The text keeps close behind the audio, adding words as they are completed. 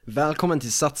Välkommen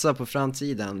till Satsa på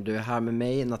framtiden. Du är här med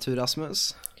mig, Natur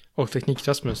Rasmus. Och Teknik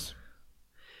Rasmus.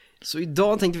 Så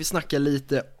idag tänkte vi snacka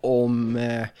lite om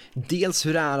dels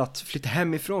hur det är att flytta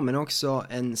hemifrån, men också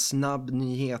en snabb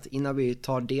nyhet. Innan vi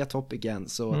tar det topicen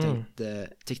så tänkte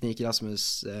Teknik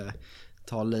Rasmus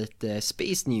ta lite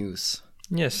Space News.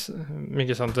 Yes,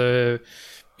 mycket sant. Det är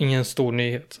ingen stor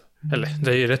nyhet. Eller,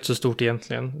 det är ju rätt så stort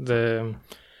egentligen. Det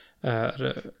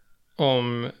är,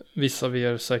 om vissa av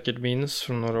er säkert minns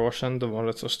från några år sedan, det var en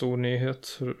rätt så stor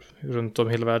nyhet runt om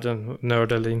hela världen,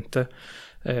 nörd eller inte.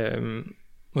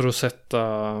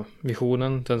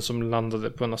 Rosetta-missionen, den som landade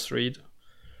på en asteroid.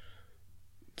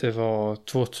 Det var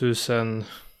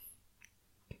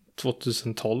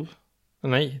 2012.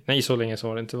 Nej, så länge så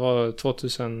var det inte. Det var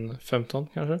 2015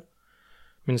 kanske.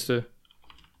 Minns du?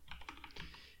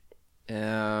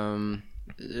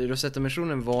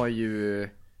 Rosetta-missionen var ju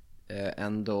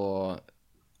ändå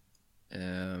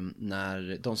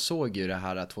när de såg ju det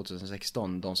här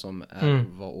 2016, de som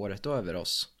var året över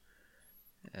oss.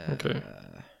 Okay.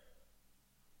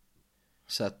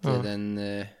 Så att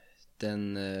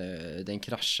den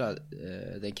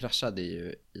kraschade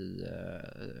ju i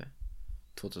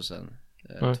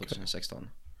 2016.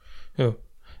 Jo.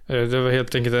 Det var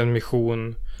helt enkelt en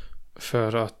mission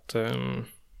för att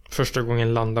första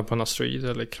gången landa på en asteroid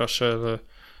eller krascha eller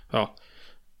ja.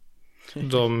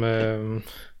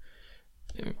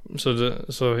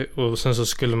 Och sen så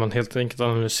skulle man helt enkelt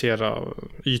analysera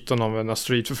ytan av en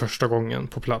asteroid för första gången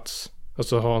på plats.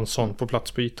 Alltså ha en sån på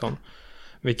plats på ytan.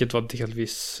 Vilket var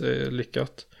delvis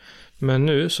lyckat. Men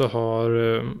nu så har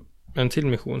en till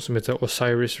mission som heter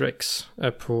Osiris Rex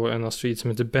är på en asteroid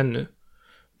som heter Bennu.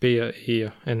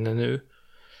 BENNU.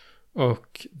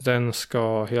 Och den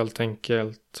ska helt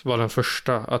enkelt vara den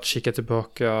första att skicka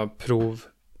tillbaka prov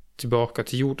tillbaka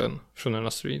till jorden från en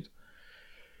asteroid.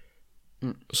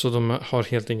 Så de har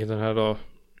helt enkelt den här då,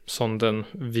 sonden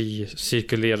vi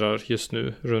cirkulerar just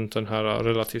nu runt den här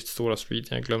relativt stora asteroiden.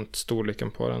 Jag har glömt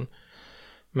storleken på den.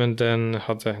 Men den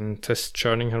hade en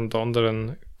testkörning häromdagen där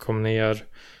den kom ner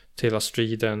till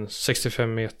asteroiden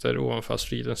 65 meter ovanför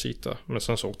asteroidens yta. Men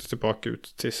sen så åkte tillbaka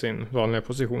ut till sin vanliga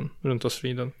position runt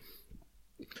asteroiden.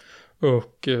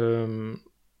 Och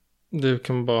det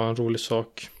kan vara en rolig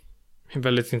sak.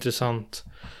 Väldigt intressant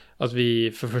att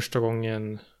vi för första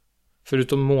gången,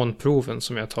 förutom månproven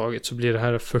som jag har tagit, så blir det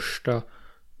här första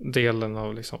delen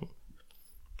av liksom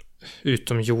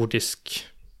utomjordisk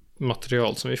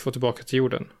material som vi får tillbaka till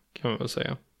jorden, kan man väl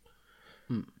säga.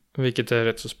 Vilket är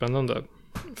rätt så spännande.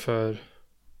 För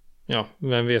ja,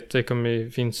 vem vet,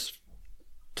 det finns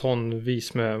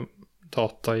tonvis med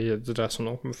data i det där som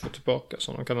de kommer få tillbaka,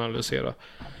 som de kan analysera.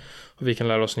 Och vi kan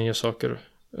lära oss nya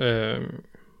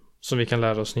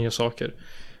saker.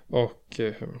 Och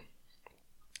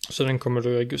så den kommer då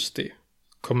i augusti.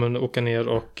 Kommer åka ner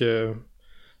och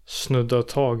snudda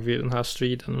tag vid den här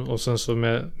striden. Och sen så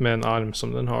med en arm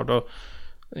som den har då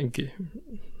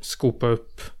skopa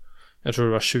upp, jag tror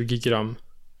det var 20 gram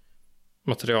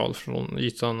material från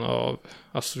ytan av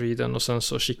asteroiden. Och sen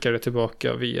så skickar det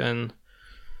tillbaka via en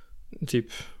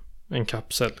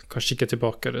kapsel. Kan skicka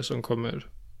tillbaka det som kommer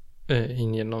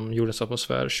in genom jordens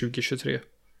atmosfär 2023.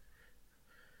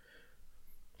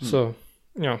 Så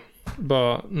ja,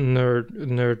 bara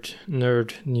nerd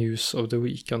news of the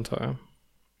week, antar jag.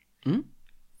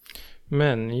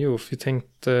 Men jo, vi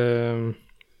tänkte,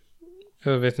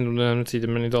 jag vet inte om det nämnde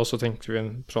tidigare, men idag så tänkte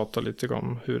vi prata lite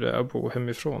om hur det är att bo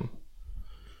hemifrån.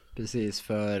 Precis,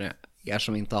 för er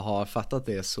som inte har fattat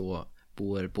det så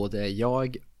bor både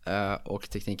jag och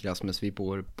Teknik Rasmus, vi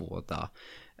bor båda.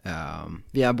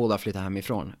 Vi är båda flyttat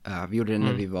hemifrån. Vi gjorde det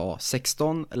när vi var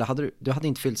 16. Eller du hade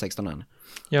inte fyllt 16 än?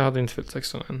 Jag hade inte fyllt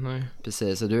 16 än, nej.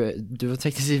 Precis, så du var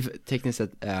tekniskt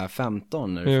sett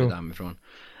 15 när du flyttade hemifrån.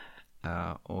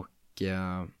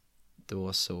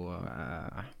 Då så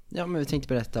ja, men vi tänkte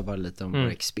berätta bara lite om vår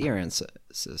experience.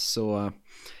 Så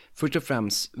först och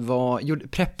främst,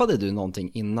 preppade du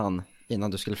någonting innan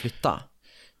du skulle flytta?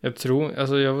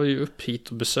 Jag var ju upp hit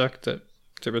och besökte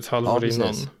typ ett halvår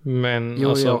innan. Men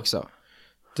alltså, jag också.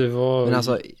 Det var... Men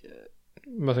alltså...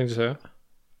 Vad tänkte du säga?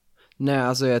 Nej,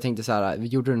 alltså jag tänkte så här,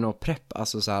 gjorde du någon prepp?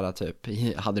 Alltså så här typ,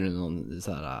 hade du någon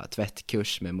så här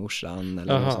tvättkurs med morsan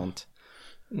eller något sånt?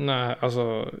 Nej,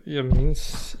 alltså jag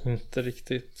minns inte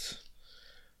riktigt.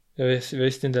 Jag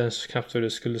visste inte ens knappt hur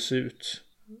det skulle se ut.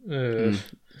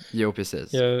 Jo,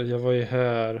 precis. Jag var ju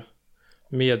här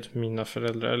med mina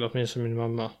föräldrar, eller åtminstone min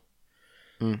mamma.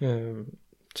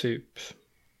 Typ...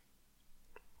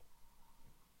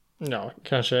 Ja,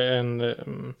 kanske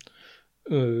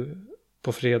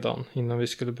på fredagen innan vi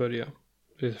skulle börja.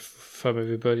 För mig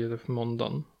vi började på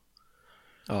måndagen.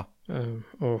 Ja.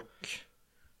 Och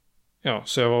ja,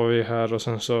 så jag var ju här och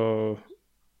sen så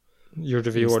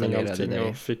gjorde vi i ordning allting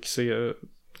och fick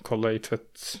kolla i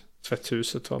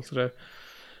tvätthuset och allt det där.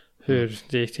 Hur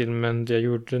det gick till, men jag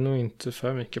gjorde nog inte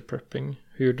för mycket prepping.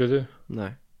 Hur gjorde du?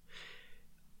 Nej.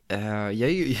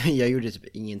 Jag gjorde typ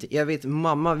ingenting. Jag vet,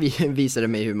 mamma visade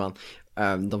mig hur man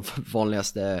de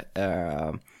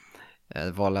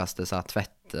vanligaste så här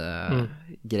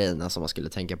tvättgrejerna som man skulle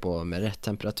tänka på med rätt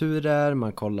temperaturer.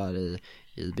 Man kollar i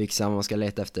byxan man ska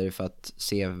leta efter för att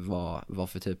se vad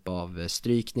för typ av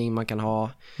strykning man kan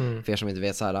ha. För er som inte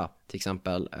vet så här, till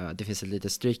exempel det finns ett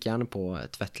litet strykjärn på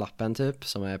tvättlappen typ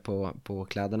som är på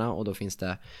kläderna, och då finns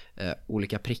det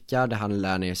olika prickar. Det här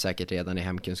lär ni säkert redan i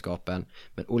hemkunskapen,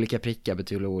 men olika prickar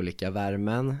betyder olika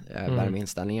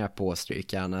värmeinställningar på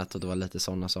strykjärnet, och det var lite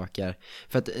sådana saker.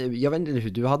 För att jag vet inte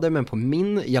hur du hade, men på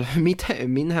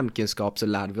min hemkunskap så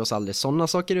lärde vi oss aldrig sådana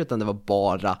saker, utan det var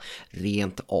bara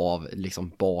rent av liksom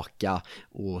baka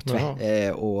och så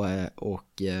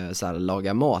här,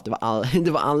 laga mat.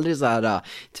 Det var aldrig så här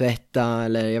tvätta,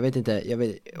 eller jag vet inte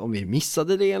om vi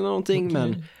missade det eller någonting,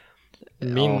 men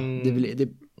det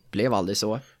blev aldrig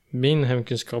så. Min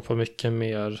hemkunskap har mycket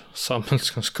mer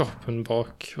samhällskunskap än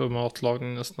bak- och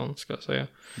matlagning nästan, ska jag säga.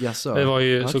 Jaså, det var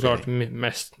ju såklart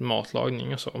mest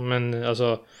matlagning och så, men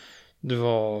alltså det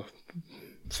var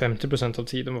 50% av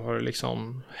tiden var det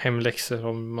liksom hemläxor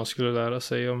om man skulle lära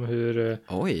sig om hur...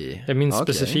 Jag minns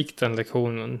specifikt den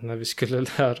lektionen när vi skulle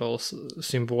lära oss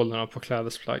symbolerna på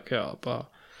klädesplagg. Jag bara...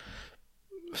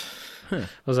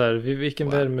 Och så här, vilken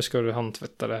värme ska du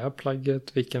handtvätta det här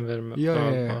plagget? Vilken värme?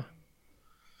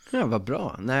 Ja, vad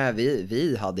bra. Nej,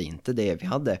 vi hade inte det.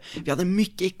 Vi hade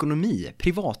mycket ekonomi.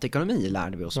 Privatekonomi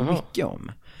lärde vi oss mycket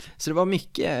om. Så det var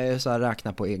mycket så här,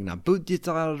 räkna på egna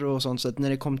budgetar och sånt. Så att när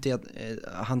det kom till att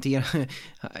hantera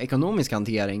ekonomisk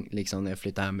hantering liksom, när jag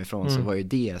flyttade hemifrån, så var ju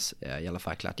det i alla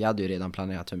fall klart. Jag hade ju redan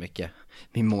planerat hur mycket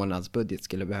min månadsbudget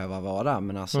skulle behöva vara.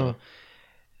 Men alltså...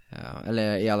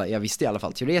 eller jag visste i alla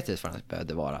fall teoretiskt vad det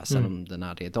behövde vara. Sen om den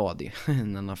är det idag, det är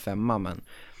en annan femma, men...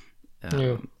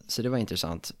 Så det var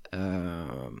intressant.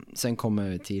 Sen kommer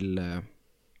vi till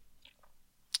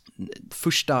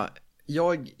första...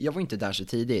 Jag var inte där så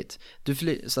tidigt.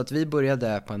 Så att vi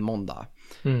började på en måndag.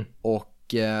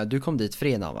 Och du kom dit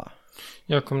fredag, va?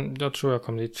 Jag tror jag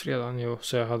kom dit fredagen,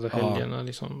 så jag hade helgerna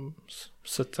liksom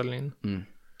sätta in.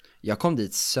 Jag kom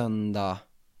dit söndag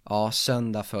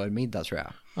förmiddag tror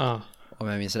jag. Om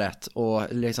jag minns rätt. Och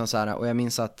liksom så här, och jag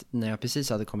minns att när jag precis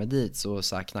hade kommit dit så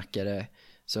här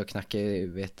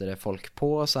knackade folk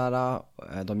på så här,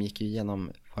 de gick ju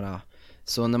igenom våra.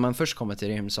 Så när man först kommer till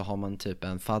Rim så har man typ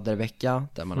en faddervecka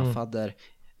där man har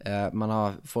man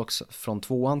har folk från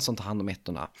 2:an som tar hand om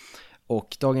 1:orna.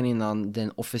 Och dagen innan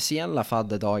den officiella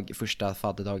första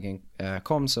fadderdagen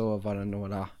kom, så var det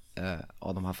några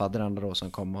av de här faddrarna då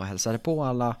som kom och hälsade på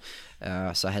alla,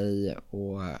 sa hej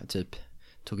och typ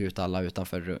tog ut alla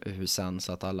utanför husen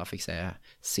så att alla fick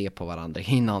se på varandra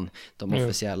innan de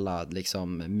officiella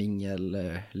liksom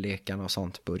mingellekarna och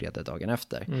sånt började dagen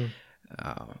efter.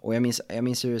 Och jag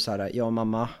minns ju så här, jag och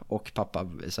mamma och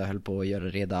pappa så höll på att göra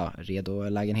redo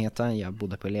lägenheten. Jag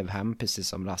bodde på elevhem precis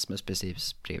som Rasmus,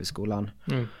 precis bredvid skolan.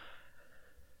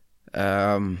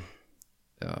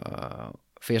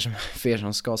 För er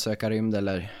som ska söka rymd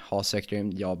eller har sökt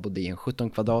rymd, jag bodde i en 17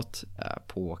 kvadrat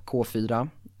på K4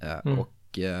 och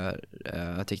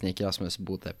Teknik Rasmus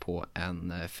bodde på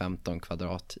en 15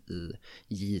 kvadrat i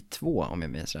J2 om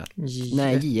jag minns rätt.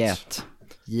 Nej,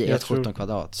 J1 17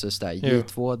 kvadrat, så just där.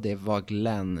 J2 det var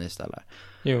Glenn istället.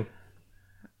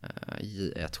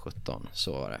 J1 17,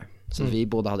 så var det. Så vi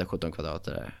båda hade 17 kvadrat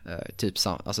där. Typ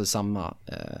samma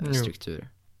struktur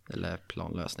eller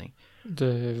planlösning.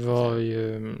 Det var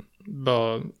ju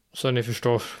bara så ni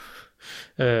förstår,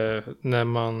 när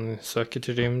man söker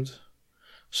till rymd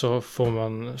så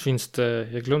finns det,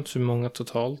 jag glömt hur många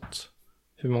totalt,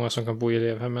 hur många som kan bo i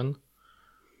elevhemmen.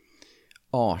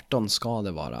 18 ska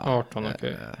det vara. 18,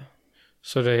 okej.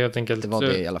 Så det är helt enkelt... Det var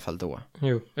det i alla fall då.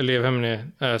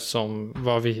 Elevhemmen är som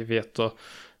vad vi vet då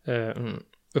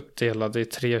uppdelade i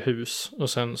 3 hus. Och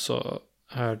sen så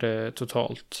är det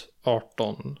totalt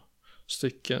 18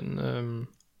 stycken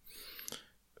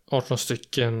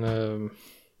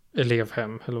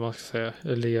elevhem, eller vad man ska säga,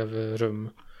 elevrum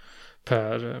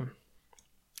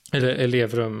eller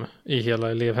elevrum i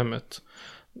hela elevhemmet.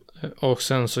 Och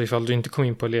sen så ifall du inte kom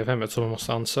in på elevhemmet som man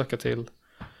måste ansöka till,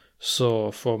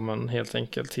 så får man helt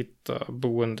enkelt hitta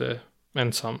boende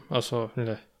ensam, alltså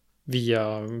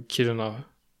via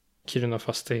Kiruna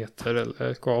fastigheter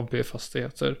eller LKAB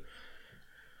fastigheter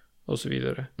och så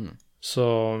vidare.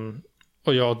 Så,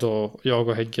 och jag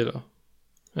och Hägge då,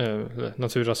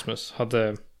 Natur-Rasmus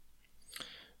hade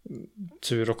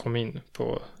tur och kom in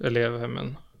på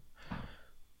elevhemmen.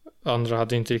 Andra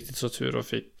hade inte riktigt så tur och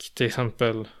fick till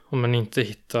exempel, om man inte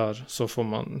hittar så får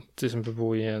man till exempel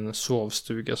bo i en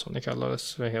sovstuga som det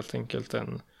kallades. Det är helt enkelt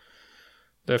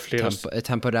det är flera ett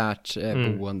temporärt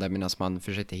boende medan man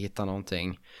försökte hitta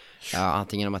någonting.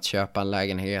 Antingen om att köpa en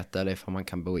lägenhet eller ifall man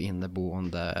kan bo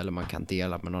inneboende eller man kan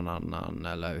dela med någon annan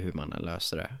eller hur man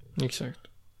löser det. Exakt.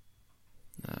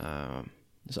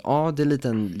 Så, ja, det är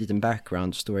en liten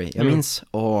background story.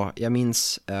 Jag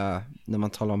minns när man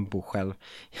talar om bo själv.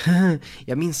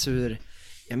 jag minns hur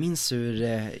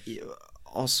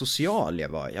social jag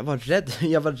var. Jag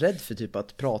var rädd för typ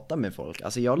att prata med folk.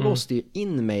 Alltså jag låste ju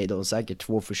in mig de säkert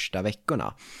 2 första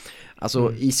veckorna.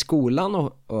 Alltså i skolan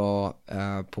och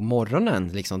på morgonen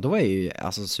liksom, då var jag ju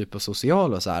alltså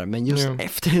supersocial och så här. Men just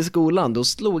efter skolan, då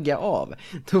slog jag av.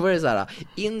 Då var det så här,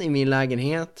 in i min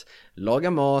lägenhet,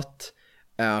 laga mat,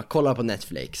 kolla på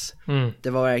Netflix. Det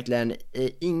var verkligen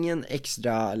ingen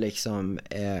extra liksom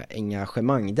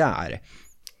engagemang där.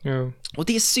 Och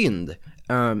det är synd.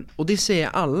 Och det säger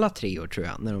alla 3 år tror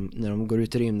jag när de går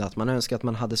ut i rymden, att man önskar att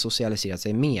man hade socialiserat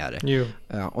sig mer.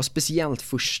 Och speciellt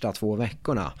första 2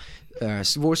 veckorna.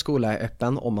 Vår skola är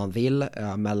öppen om man vill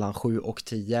mellan 7 och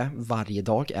 10 varje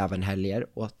dag, även helger.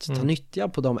 Och att ta nyttja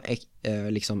på de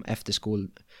liksom efterskol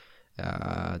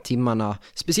timmarna,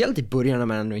 speciellt i början när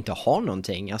man ändå inte har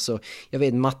någonting. Alltså, jag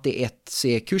vet, matte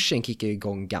 1C-kursen kickar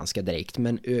igång ganska direkt,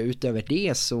 men utöver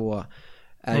det så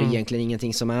är det egentligen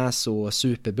ingenting som är så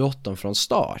superbråttom från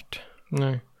start.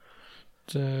 Nej.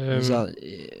 Det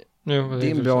är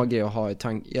en bra grej att ha i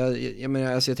tanke. Jag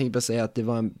menar, alltså jag tänkte bara säga att det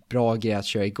var en bra grej att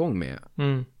köra igång med.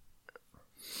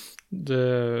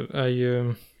 Det är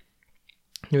ju,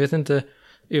 jag vet inte,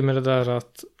 i med det där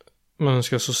att man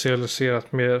ska socialisera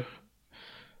mer.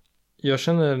 Jag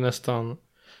känner nästan,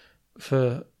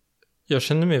 för jag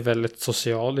känner mig väldigt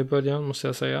social i början, måste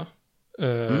jag säga.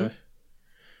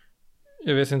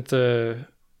 Jag vet inte,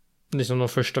 liksom de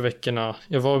första veckorna,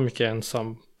 jag var mycket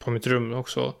ensam på mitt rum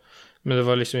också. Men det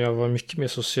var liksom, jag var mycket mer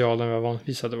social än vad jag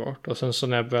vanligtvis hade varit. Och sen så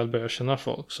när jag väl började känna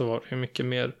folk så var det mycket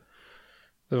mer,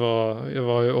 jag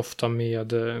var ju ofta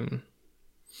med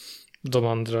de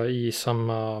andra i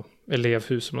samma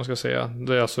elevhus, som man ska säga.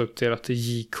 Det är alltså uppdelat till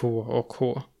JK och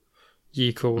H.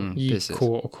 JK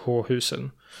och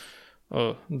H-husen.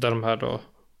 Och där de här då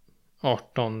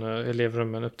 18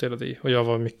 elevrummen uppdelade i. Och jag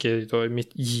var mycket då i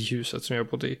mitt J-huset som jag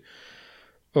bodde i.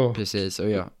 Precis, och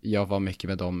jag var mycket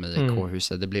med dem i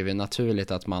K-huset. Det blev ju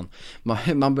naturligt att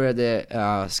man började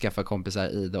skaffa kompisar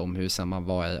i de husen man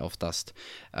var i oftast.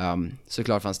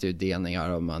 Såklart fanns det ju delningar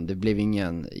och det blev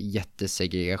ingen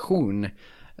jättesegregation.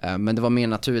 Men det var mer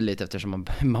naturligt eftersom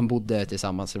man bodde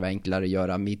tillsammans. Det var enklare att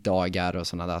göra middagar och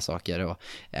sådana där saker. Och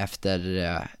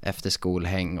efter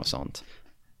skolhäng och sånt.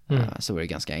 Så var det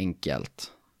ganska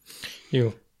enkelt.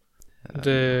 Jo.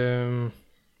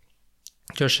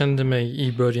 Jag kände mig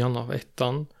i början av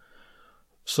 1:an,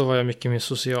 så var jag mycket mer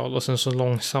social. Och sen så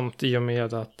långsamt i och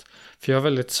med att, för jag har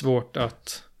väldigt svårt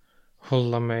att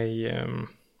hålla mig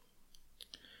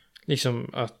liksom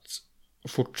att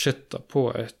fortsätta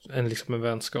på en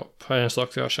vänskap. Här är en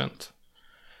sak jag har känt.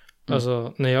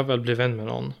 Alltså när jag väl blir vän med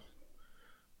någon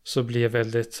så blir jag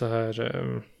väldigt så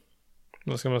här,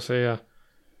 vad ska man säga,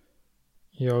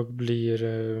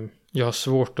 jag har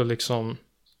svårt att liksom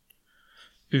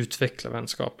utveckla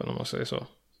vänskapen, om man säger så.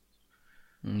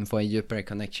 Få en djupare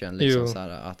connection liksom, så här,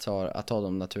 att ta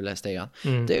de naturliga stegen.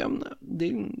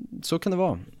 Så kan det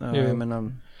vara. Jag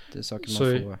menar, det är saker så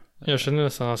man får. Jag känner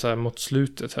nästan så här mot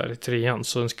slutet här i 3:an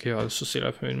så önskar jag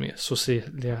socialiserat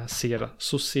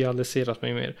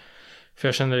mig mer. För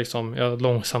jag känner liksom, jag har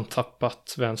långsamt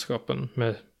tappat vänskapen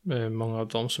med många av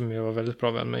dem som jag var väldigt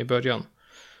bra vän med i början.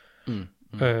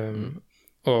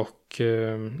 Och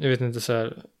jag vet inte, så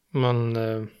här,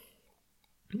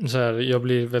 så här, jag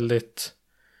blir väldigt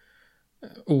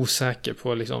osäker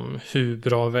på liksom hur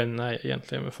bra vän är jag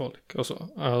egentligen med folk och så.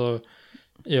 Alltså,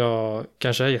 jag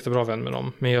kanske är jättebra vän med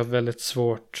dem, men jag har väldigt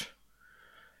svårt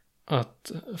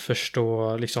att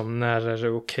förstå liksom när är det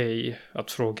okej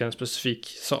att fråga en specifik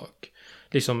sak.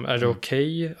 Liksom, är det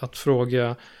okej att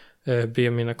fråga, be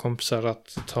mina kompisar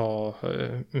att ta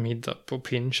middag på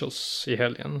Pinchos i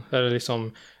helgen? Är det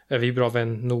liksom, är vi bra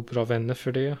vänner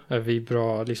för det? Är vi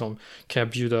bra, liksom, kan jag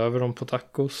bjuda över dem på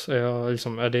tacos?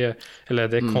 Är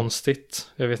det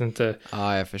konstigt? Jag vet inte.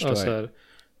 Ja, jag förstår. Alltså,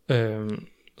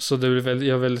 så det blir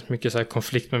jag har väldigt mycket så här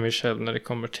konflikt med mig själv när det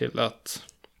kommer till att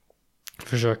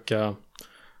försöka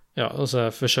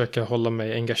hålla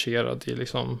mig engagerad i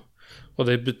liksom. Och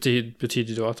det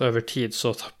betyder då att över tid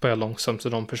så tappar jag långsamt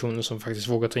till de personer som faktiskt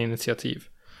vågar ta initiativ.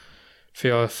 För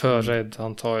jag är för rädd,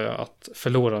 antar jag, att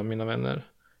förlora mina vänner.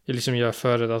 Jag är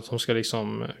för rädd att de ska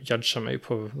liksom judga mig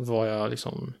på vad jag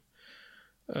liksom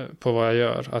på vad jag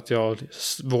gör. Att jag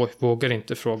vågar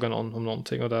inte fråga någon om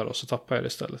någonting och så tappar jag det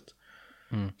istället.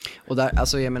 Och där,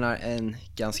 alltså jag menar, en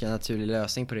ganska naturlig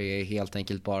lösning på det är helt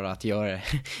enkelt bara att göra det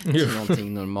till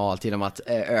någonting normalt genom att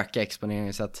öka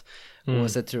exponeringen. Så att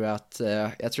oavsett tror jag att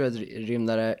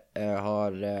rymdare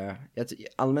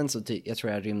allmänt så jag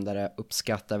tror jag rymdare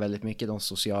uppskattar väldigt mycket de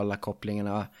sociala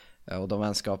kopplingarna och de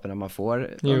vänskaperna man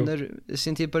får under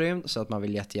sin tid på rymd, så att man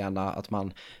vill jättegärna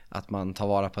att man tar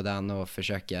vara på den och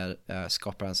försöker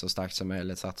skapa den så starkt som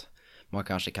möjligt, så att man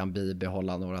kanske kan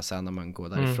bibehålla några sen när man går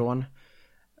därifrån.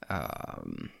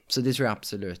 Så det tror jag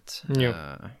absolut.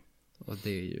 Och det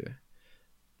är ju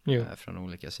från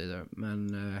olika sidor.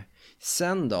 Men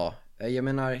sen då, jag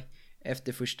menar,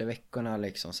 efter första veckorna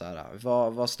liksom så här,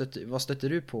 vad stötte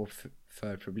du på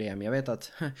för problem? Jag vet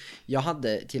att jag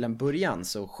hade till en början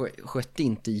så skötte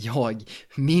inte jag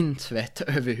min tvätt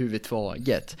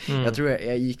överhuvudtaget. Jag tror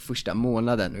jag gick första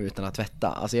månaden utan att tvätta.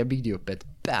 Alltså jag byggde upp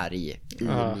ett berg i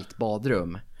mitt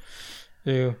badrum.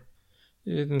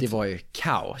 Det var ju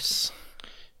kaos.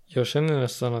 Jag känner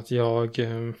nästan att jag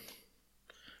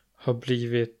har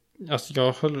blivit, alltså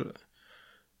jag höll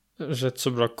rätt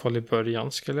så bra koll i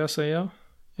början, skulle jag säga.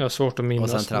 Jag har svårt att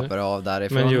minnas. Och sen trappar av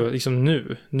därifrån. Men ju liksom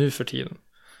nu för tiden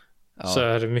så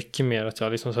är det mycket mer att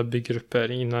jag liksom så här bygger upp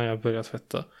det innan jag börjar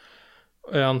tvätta.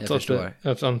 Och jag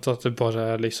antar att det bara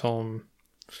är liksom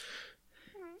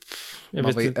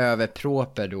man var ju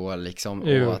överproper då liksom.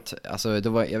 Och att, alltså,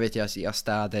 jag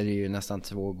städade ju nästan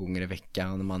 2 gånger i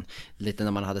veckan. Lite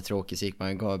när man hade tråkigt så gick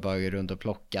man bara runt och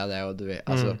plockade. Och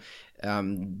alltså,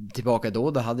 tillbaka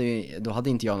då hade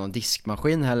inte jag någon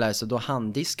diskmaskin heller. Så då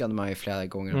handdiskade man ju flera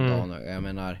gånger om dagen. Och jag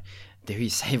menar, det i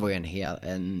sig var ju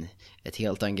ett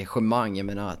helt engagemang. Jag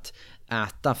menar att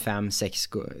äta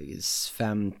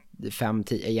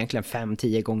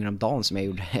 5-10 gånger om dagen som jag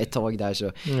gjorde ett tag där,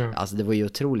 så alltså det var ju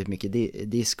otroligt mycket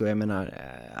disk. Och jag menar,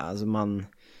 alltså man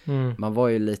var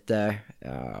ju lite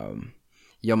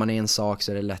gör man en sak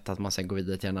så är det lätt att man sen går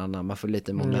vidare till en annan. Man får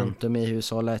lite momentum i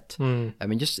hushållet.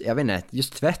 Men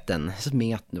just tvätten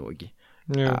smet nog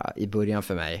i början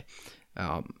för mig.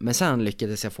 Men sen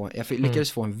lyckades jag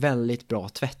lyckades få en väldigt bra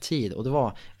tvätttid,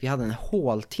 och vi hade en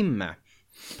håltimme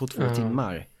på 2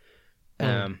 timmar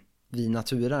vid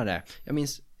naturare. Jag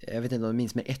vet inte om du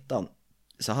minns, med ettan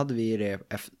så hade vi det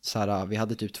vi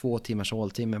hade typ 2 timmars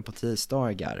håltimme på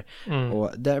tisdagar.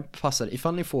 Och där passar,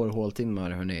 ifall ni får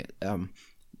håltimmar, hörni,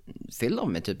 fyll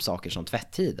dem med typ saker som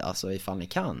tvätttid, alltså ifall ni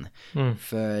kan.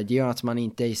 För det gör att man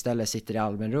inte istället sitter i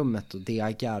allmänrummet och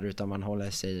degar, utan man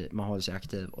håller sig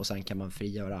aktiv, och sen kan man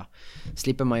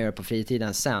slipper man göra på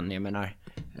fritiden sen. Jag menar,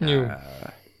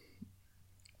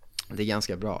 det är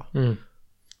ganska bra.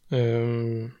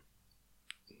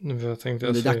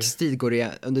 Under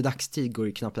dagstid går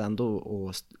det knappt ändå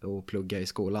att plugga i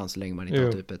skolan, så länge man inte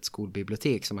har typ ett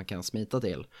skolbibliotek som man kan smita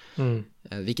till.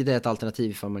 Vilket är ett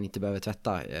alternativ för man inte behöver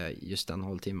tvätta just den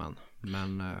håltimman.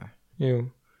 Men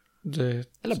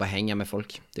eller bara hänga med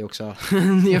folk. Det är också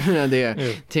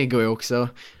det går ju också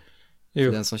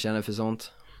för den som känner för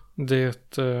sånt.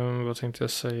 Vad tänkte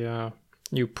jag säga?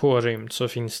 På rymd så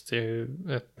finns det ju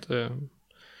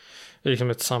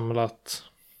ett samlat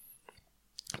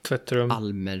tvättrum.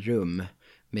 Allmänrum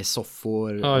med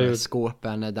soffor,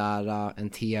 skåpen är där, en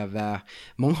tv.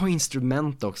 Många har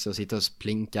instrument också, sitter och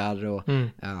plinkar och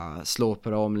slår på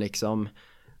dem liksom.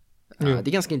 Det är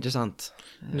ganska intressant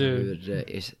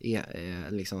hur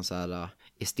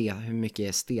mycket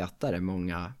estetare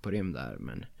många på rymd där,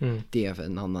 men det är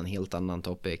en helt annan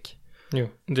topic.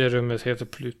 Det rummet heter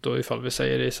Pluto, ifall vi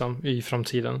säger det i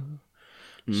framtiden.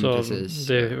 Så precis.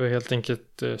 Det var helt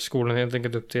enkelt, skolan helt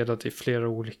enkelt uppdelad i flera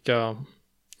olika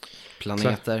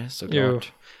planeter,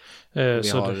 såklart. Vi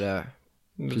har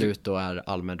Pluto är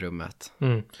allmänrummet.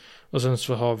 Och sen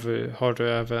så har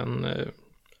du även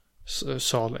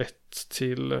sal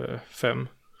 1-5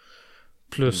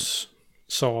 plus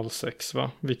sal 6,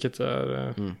 va? Vilket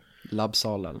är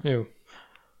labbsalen.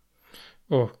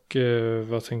 Och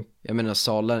vad tänkte jag menar,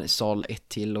 sal 1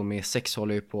 till och med 6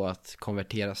 håller ju på att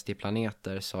konverteras till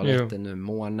planeter. Sal 1 är nu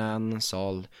månen,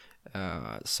 sal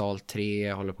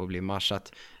 3 håller på att bli Mars.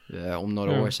 Att, om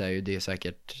några år så är ju det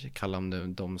säkert, kallar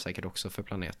de säkert också för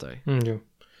planeter.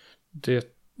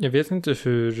 Jag vet inte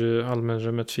hur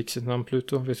allmänrummet fick sitt namn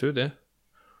Pluto, vet du det?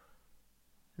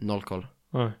 Noll koll.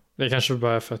 Nej. Det kanske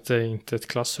bara är för att det är inte ett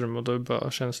klassrum och då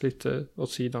bara känns lite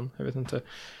åt sidan, jag vet inte.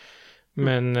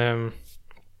 Men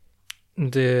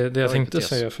Det jag tänkte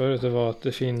säga förut, det var att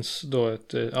det finns då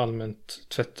ett allmänt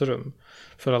tvättrum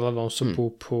för alla de som bor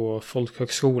på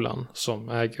folkhögskolan som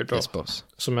äger då,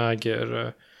 som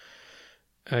äger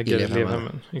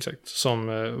elevhemmen. Exakt.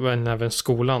 Men även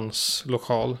skolans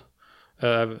lokal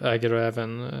äger och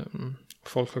även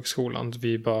folkhögskolan.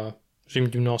 Vi bara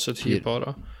Rymdgymnasiet hyr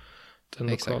bara den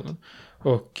lokalen.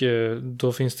 Och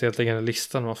då finns det helt enkelt en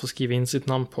lista man får skriva in sitt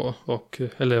namn på,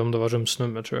 eller om det var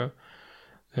rumsnummer tror jag.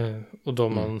 Och då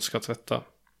man ska tvätta.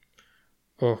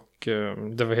 Och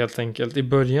det var helt enkelt, i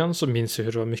början så minns jag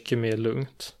hur det var mycket mer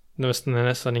lugnt. När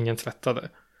nästan ingen tvättade.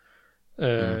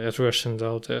 Jag tror jag kände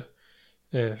av det.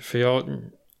 För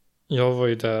jag var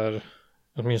ju där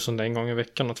åtminstone en gång i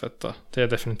veckan att tvätta. Det är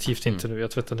definitivt inte nu.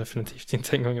 Jag tvättar definitivt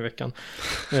inte en gång i veckan.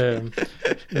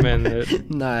 Men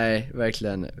nej,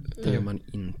 verkligen. Det gör man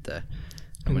inte.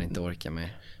 Om man inte orkar med.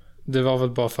 Det var väl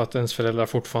bara för att ens föräldrar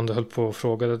fortfarande höll på och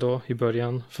frågade då i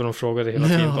början. För de frågade hela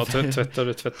tiden bara,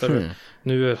 tvättar du?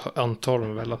 Nu antar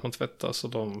de väl att man tvättar, så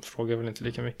de frågar väl inte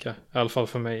lika mycket. I alla fall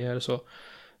för mig är det så.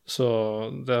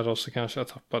 Så där så kanske jag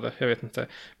tappade, jag vet inte.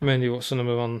 Men jo, så när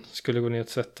man skulle gå ner och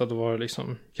tvätta, då var det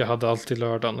liksom, jag hade alltid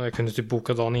lördagen och jag kunde typ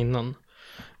boka dagen innan.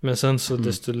 Men sen så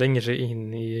desto längre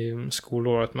in i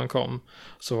skolåret man kom,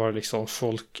 så var det liksom,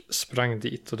 folk sprang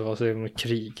dit och det var så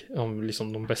krig om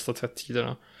liksom de bästa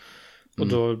tvättiderna. Och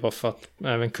då var det bara för att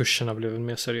även kurserna blev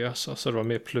mer seriösa, så det var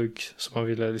mer plugg, så man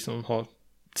ville liksom ha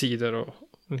tider och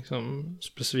liksom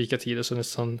specifika tider, så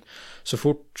nästan så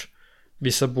fort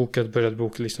vissa började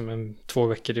boka liksom 2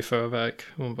 veckor i förväg.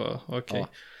 Och bara, okay. Ja,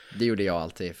 det gjorde jag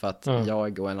alltid. För att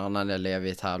jag och en annan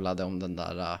elev tävlade om den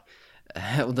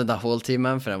där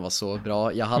håltimmen, för den var så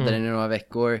bra. Jag hade den i några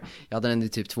veckor. Jag hade den i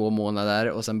typ 2 månader.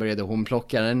 Och sen började hon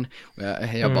plocka den. Och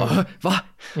jag bara, va?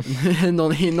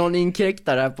 någon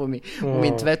inkräktar här på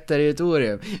min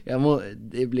tvätteritorium.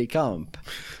 Det blir kamp.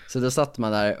 Så då satt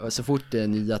man där. Och så fort det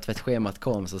nya tvättschemat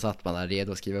kom, så satt man där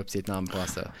redo att skriva upp sitt namn på.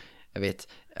 Alltså, jag vet,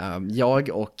 jag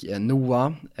och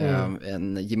Noah,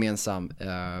 en gemensam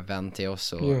vän till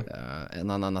oss och en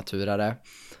annan naturare.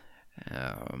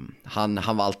 Han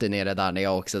var alltid nere där när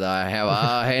jag också där. Jag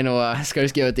bara, hej Noah, ska du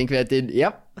skriva ut din kvällstid?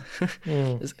 Ja.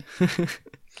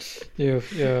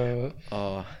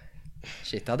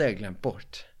 Shit, hade jag glömt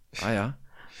bort. Ja.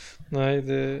 Nej,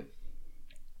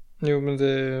 men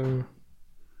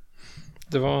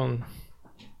det var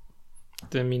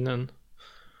det är minnen.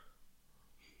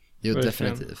 Jo,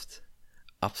 definitivt.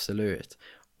 Absolut.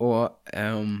 Och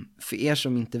för er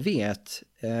som inte vet,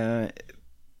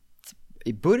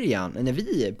 i början, när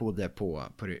vi bodde på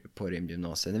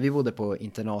Rymdgymnasiet, när vi bodde på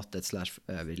internatet /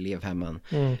 elevhemmen,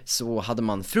 så hade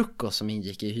man frukost som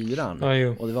ingick i hyran.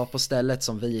 Och det var på stället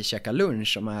som vi käkade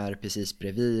lunch, som är precis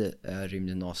bredvid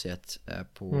Rymdgymnasiet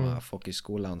på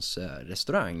folkhögskolans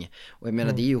restaurang. Och jag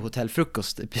menar, det är ju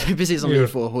hotellfrukost, precis som vi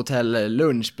får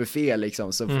hotellunchbuffé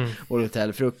liksom, så och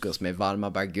hotellfrukost med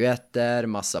varma baguetter,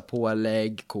 massa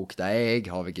pålägg, kokta ägg,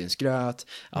 havregrynsgröt,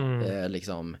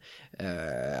 liksom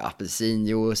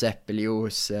apelsinjuice,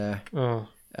 äppeljuice,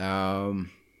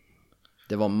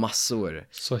 det var massor.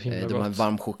 Det var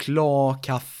varm choklad,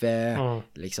 kaffe,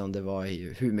 liksom det var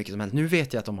ju hur mycket som helst. Nu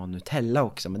vet jag att de har Nutella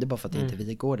också, men det är bara för att inte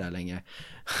vi går där längre.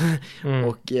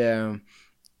 Och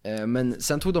men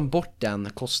sen tog de bort den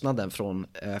kostnaden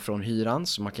från hyran,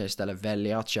 så man kan istället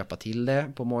välja att köpa till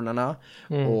det på morgnarna.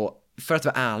 Och för att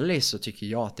vara ärlig så tycker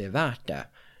jag att det är värt det.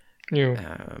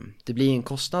 Det blir en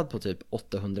kostnad på typ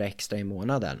 800 extra i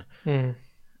månaden.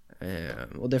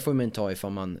 Och det får man ta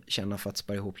ifall man känner för att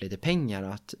spara ihop lite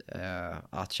pengar,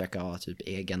 att käka typ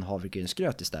egen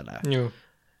havregrynsgröt istället.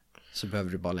 Så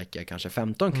behöver du bara lägga kanske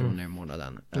 15 kronor i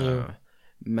månaden.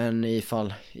 Men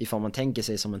ifall man tänker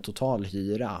sig som en total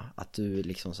hyra, att du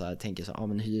liksom så här tänker så,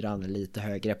 men hyran är lite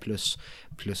högre plus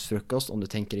frukost, om du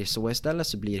tänker dig så istället,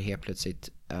 så blir det helt plötsligt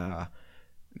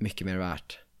mycket mer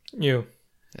värt.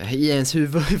 I ens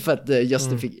huvud, för att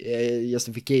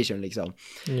justification liksom.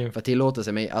 För att tillåta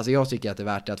sig. Men alltså jag tycker att det är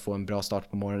värt att få en bra start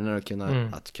på morgonen och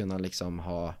kunna liksom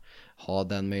ha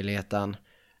den möjligheten.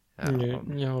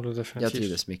 Jag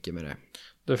trivdes mycket med det.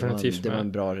 Definitivt. Det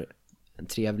var en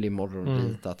trevlig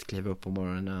morgonrit att kliva upp på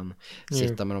morgonen,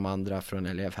 sitta med de andra från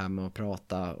elevhemmet och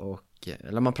prata,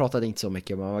 eller man pratade inte så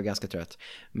mycket, man var ganska trött.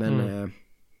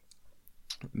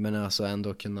 Men alltså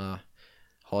ändå kunna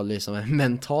ha liksom en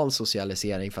mental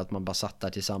socialisering, för att man bara satt där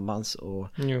tillsammans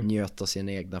och njöt av sin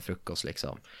egna frukost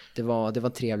liksom. Det var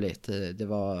trevligt. Det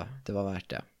var värt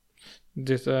det.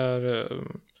 Det är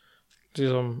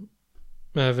liksom,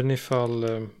 även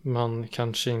ifall man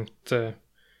kanske inte,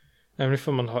 även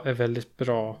ifall man är väldigt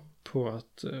bra på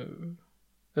att,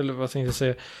 eller vad tänkte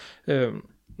jag säga,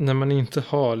 när man inte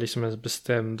har liksom en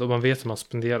bestämd, och man vet att man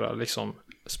spenderar liksom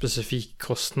specifik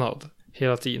kostnad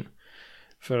hela tiden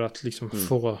för att liksom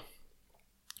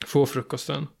få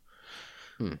frukosten.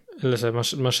 Eller så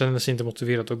här, man känner sig inte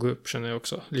motiverad att gå upp, känner jag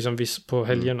också. Liksom på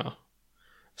helgerna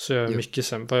så är jag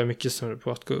mycket sämre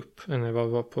på att gå upp än jag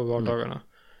var på vardagarna.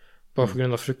 Bara på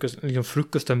grund av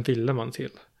frukosten ville man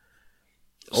till.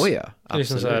 Oj ja, absolut.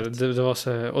 Liksom så här, det var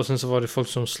så här, och sen så var det folk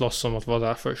som slåss om att vara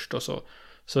där först och så.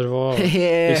 Så det var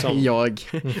liksom... Jag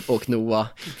och Noah,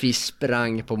 vi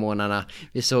sprang på morgnarna.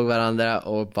 Vi såg varandra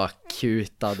och bara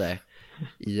kutade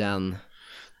igen.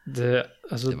 Det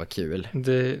var kul.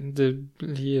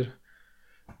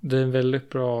 Det är en väldigt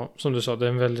bra, som du sa, det är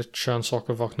en väldigt skön sak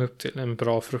att vakna upp till. En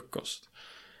bra frukost.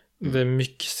 Det är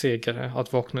mycket segare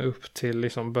att vakna upp till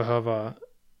liksom behöva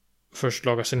först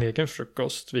laga sin egen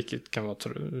frukost, vilket kan vara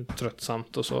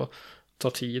tröttsamt och så ta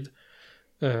tid.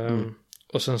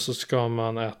 Och sen så ska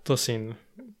man äta sin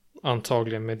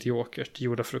antagligen mediokert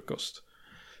gjorda frukost.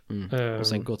 Och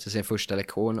sen gå till sin första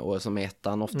lektion, och som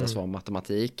ettan oftast var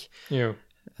matematik. Jo.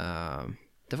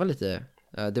 Det var lite...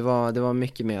 Det var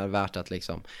mycket mer värt att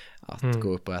liksom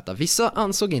gå upp och äta. Vissa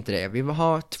ansåg inte det. Vi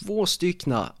har 2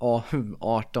 stycken av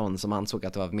 18 som ansåg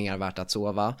att det var mer värt att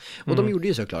sova. Och de gjorde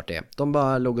ju såklart det. De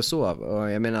bara låg och sov.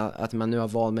 Och jag menar att man nu har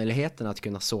valmöjligheten att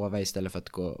kunna sova istället för att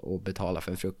gå och betala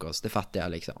för en frukost. Det fattar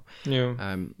jag liksom.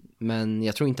 Men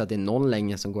jag tror inte att det är någon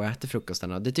längre som går och äter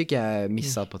frukostarna. Det tycker jag är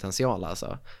missad potential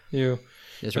alltså. Jo.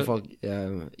 Jag tror folk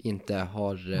inte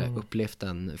har upplevt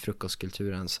den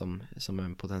frukostkulturen som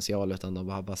en potential, utan de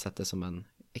har bara sett det som en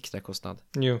extra kostnad.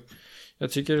 Jo,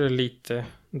 jag tycker det är lite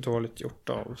dåligt gjort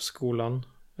av skolan.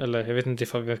 Eller jag vet inte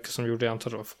ifall vilka som gjorde det, jag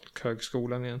antar det var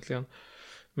folkhögskolan egentligen.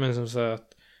 Men som så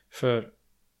att, för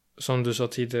som du sa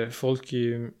tidigare, folk är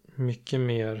ju mycket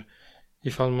mer,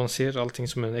 ifall man ser allting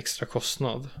som en extra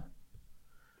kostnad,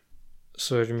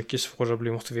 så är det mycket svårare att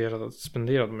bli motiverad att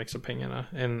spendera de extra pengarna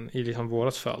än i liksom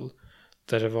vårat fall,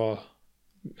 där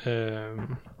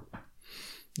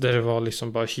det var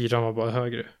liksom bara hyran var bara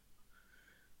högre.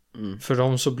 För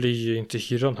dem så blir ju inte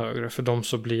hyran högre, för dem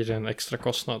så blir det en extra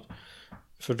kostnad.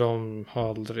 För de har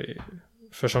aldrig,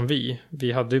 för som vi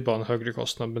hade ju bara en högre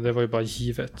kostnad, men det var ju bara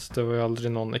givet. Det var ju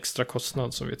aldrig någon extra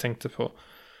kostnad som vi tänkte på.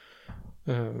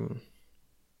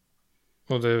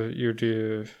 Och det gjorde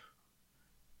ju,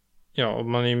 ja,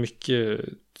 man är mycket,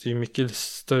 det är mycket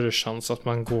större chans att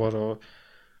man går och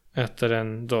äter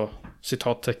en då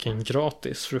citattecken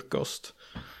gratis frukost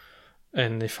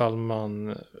än ifall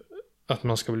att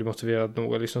man ska bli motiverad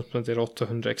nog att liksom spendera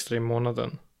 800 extra i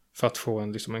månaden för att få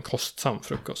en kostsam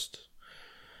frukost.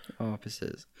 Ja,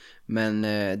 precis. Men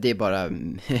det är bara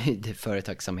det är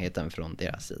företagsamheten från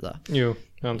deras sida. Jo,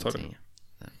 jag antar det.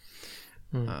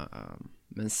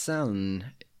 Men sen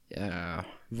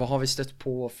vad har vi stött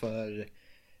på för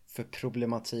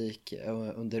problematik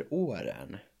under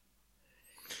åren?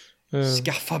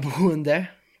 Skaffa boende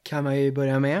kan man ju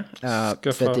börja med.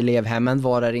 För att elevhemmen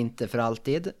varar inte för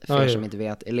alltid. För er som inte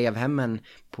vet, elevhemmen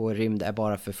på Rymd är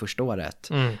bara för första året.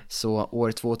 Så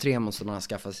år 2 och 3 måste man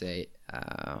skaffa sig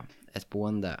ett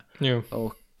boende. Jo.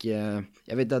 Och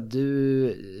jag vet att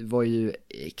du var ju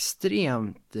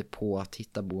extremt på att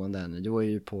hitta boenden. Du var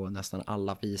ju på nästan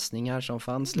alla visningar som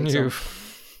fanns liksom. Jo.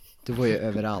 Du var ju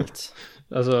överallt.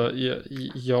 Alltså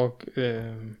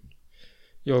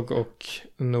jag och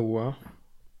Noah,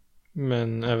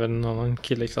 men även en annan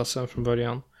kille i klassen från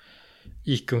början,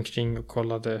 gick omkring och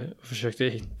kollade och försökte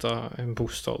hitta en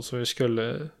bostad så vi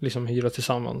skulle liksom hyra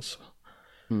tillsammans.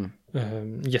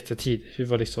 Jättetidigt. Vi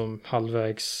var liksom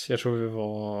halvvägs. Jag tror vi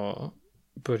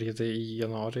började i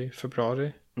januari,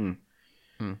 februari.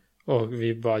 Och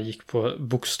vi bara gick på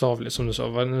bokstavligt, som du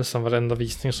sa, nästan varenda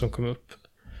visning som kom upp.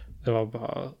 Det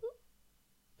var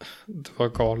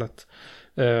galet.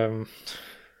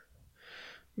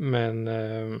 Men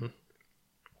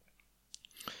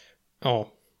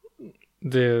ja,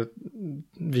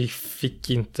 vi fick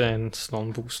inte ens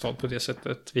någon bostad på det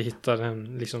sättet. Vi hittade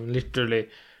en liksom literally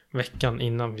veckan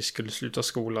innan vi skulle sluta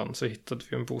skolan, så hittade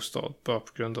vi en bostad bara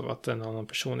på grund av att en annan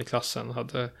person i klassen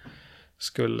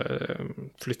skulle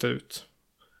flytta ut.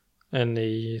 En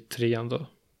i 3:an då,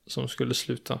 som skulle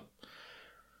sluta.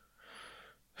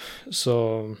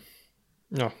 Så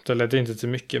ja, det ledde inte till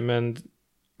mycket, men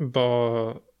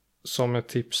bara som ett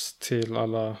tips till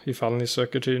alla, ifall ni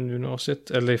söker till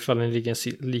gymnasiet eller ifall ni ligger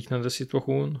i en liknande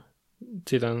situation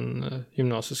till en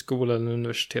gymnasieskola eller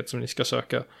universitet som ni ska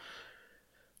söka,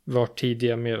 var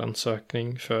tidiga med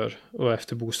ansökning för och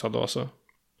efter bostad alltså.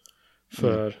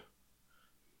 För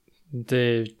det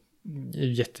är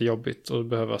jättejobbigt att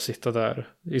behöva sitta där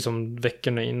liksom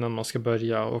veckorna innan man ska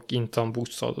börja och inte ha en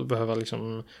bostad och behöva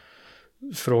liksom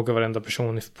fråga varenda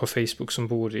person på Facebook som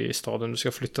bor i staden du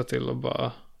ska flytta till och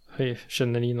bara, hej,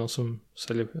 känner ni någon som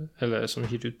säljer eller som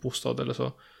hyr ut bostad eller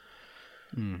så?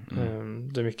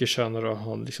 Det är mycket skönare att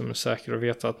ha liksom en säker och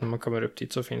veta att när man kommer upp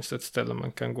dit så finns det ett ställe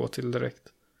man kan gå till direkt.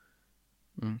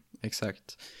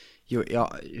 Exakt. Jo,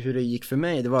 ja, hur det gick för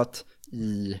mig, det var att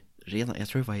jag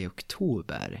tror det var i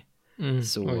oktober,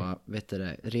 så vet du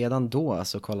det, redan då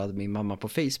så kollade min mamma på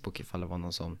Facebook ifall det var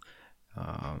någon som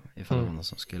det var någon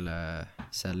som skulle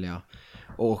sälja,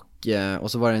 och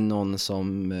så var det någon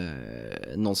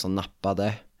som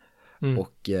nappade,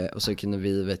 och så kunde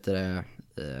vi, vet du det,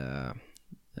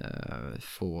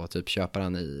 få typ köpa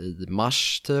den i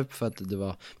mars typ, för att det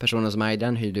var personer som ägde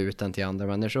den, hyrde ut den till andra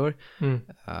människor,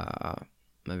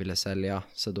 men ville sälja,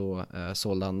 så då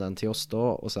sålde han den till oss då,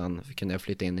 och sen kunde jag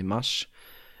flytta in i mars.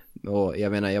 Och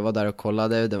jag menar, jag var där och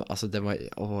kollade,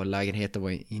 lägenheten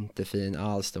var inte fin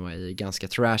alls, den var ganska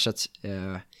trashat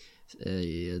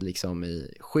liksom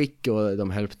i skick, och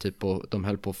de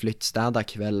höll på att flyttstäda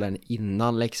kvällen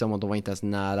innan liksom, och de var inte ens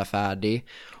nära färdig,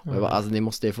 och jag bara, alltså ni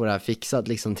måste ju få det här fixat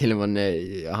liksom, till och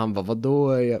med han bara,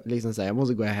 vadå, liksom så här, jag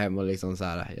måste gå hem och liksom så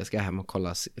här, jag ska hem och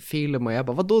kolla film, och jag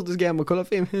bara, vadå, du ska hem och kolla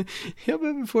film? Jag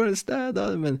behöver få den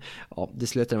städad. Men ja, det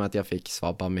slutade med att jag fick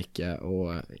svabba mycket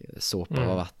och såpa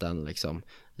och vatten liksom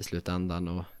i slutändan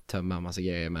och tömma en massa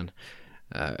grejer, men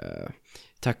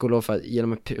tack och lov, för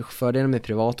genom fördelen med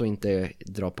privat och inte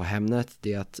dra på Hemnet,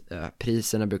 det är att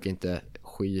priserna brukar inte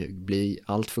bli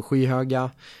allt för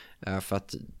skyhöga, för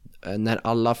att när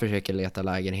alla försöker leta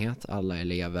lägenhet, alla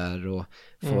elever och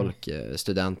folk,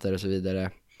 studenter och så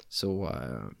vidare,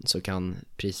 så kan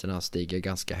priserna stiga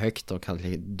ganska högt och kan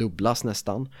dubblas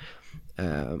nästan,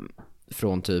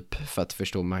 från typ, för att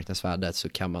förstå marknadsvärdet så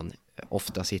kan man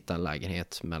ofta hitta en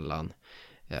lägenhet mellan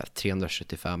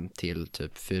 375 till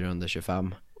typ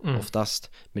 425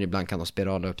 oftast, men ibland kan de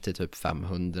spirala upp till typ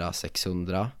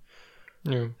 500-600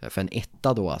 för en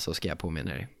etta då, alltså, ska jag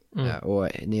påminna er. Och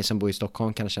ni som bor i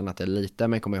Stockholm kan känna att det är lite,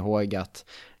 men kom ihåg att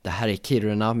det här är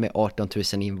Kiruna med 18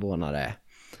 000 invånare,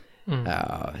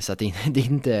 så att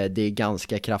det är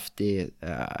ganska kraftig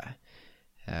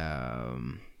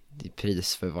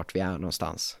pris för vart vi är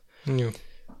någonstans.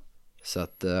 Så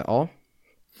att ja,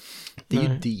 det är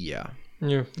ju det.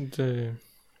 Jo,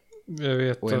 jag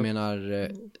vet. Och jag menar,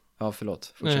 ja,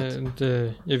 förlåt, fortsätt.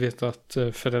 Jag vet att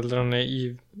föräldrarna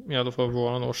i alla fall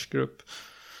vår årsgrupp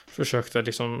försökte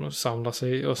liksom samla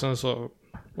sig och sen så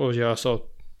och göra så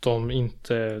att de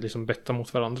inte liksom bettar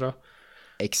mot varandra.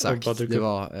 Exakt, det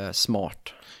var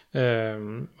smart.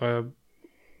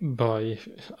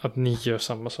 Att ni gör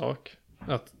samma sak.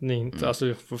 Att ni inte,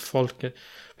 alltså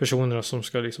personerna som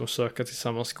ska liksom söka till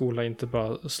samma skola inte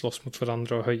bara slåss mot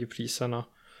varandra och höjer priserna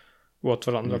åt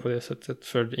varandra på det sättet,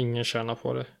 för ingen tjänar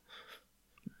på det.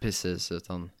 Precis,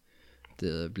 utan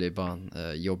det blir bara en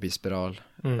jobbig spiral.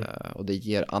 Och det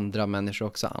ger andra människor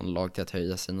också anlag till att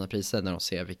höja sina priser när de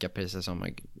ser vilka priser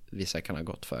som vissa kan ha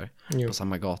gått för på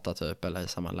samma gata typ, eller i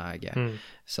samma läge.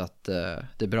 Så att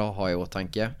det är bra att ha i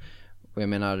åtanke. Och jag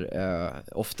menar,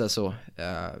 ofta så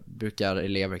brukar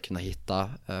elever kunna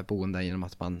hitta boenden genom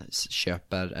att man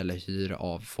köper eller hyr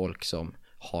av folk som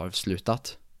har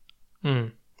slutat.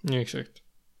 Ja, exakt.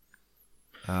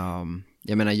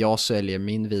 Jag menar, jag säljer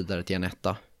min vidare till en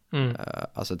etta.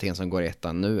 Alltså till en som går i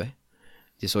ettan nu.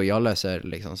 Det är så jag löser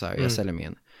liksom så här, jag säljer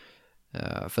min.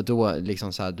 För då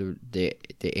liksom så här, det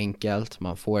är enkelt,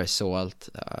 man får sålt,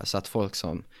 så att folk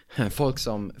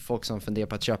som funderar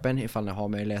på att köpa en, ifall ni har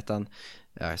möjligheten,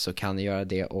 så kan ni göra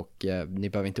det, och ni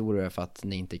behöver inte oroa er för att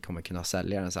ni inte kommer kunna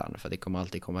sälja den sen, för det kommer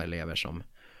alltid komma elever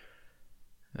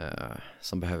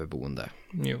som behöver boende.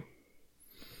 Jo.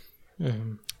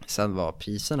 Sen vad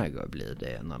priserna går blir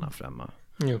det en annan främma.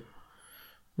 Jo.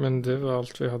 Men det var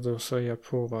allt vi hade att säga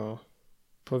på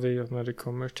det när det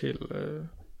kommer till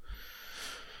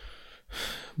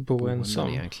bo ensam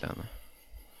egentligen.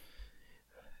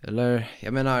 Eller,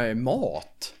 jag menar,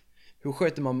 mat. Hur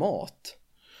sköter man mat?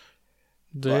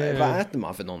 Vad äter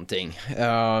man för någonting?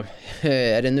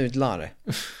 Är det nudlar?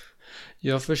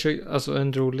 Jag försöker, alltså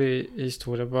en rolig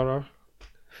historia bara.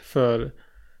 För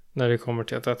när det kommer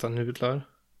till att äta nudlar.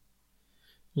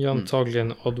 Jag är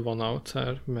antagligen odd one out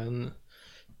här, men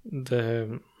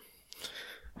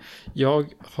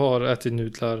jag har ätit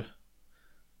nudlar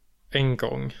en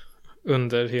gång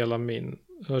under hela min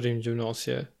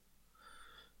rymdgymnasie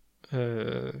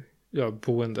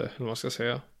boende, eller vad man ska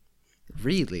säga.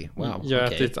 Really? Wow. Jag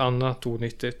har ätit annat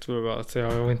onyttigt.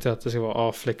 Jag har inte att det ska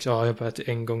vara flex. Jag har bara ätit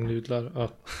en gång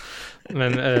nudlar.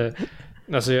 Men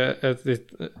alltså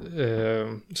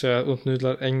så jag åt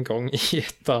nudlar en gång i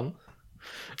ettan.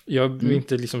 Jag är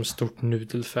inte liksom stort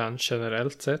nudelfan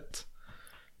generellt sett.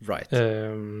 Right.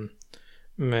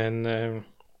 Men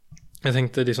jag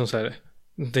tänkte liksom så här,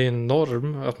 det är en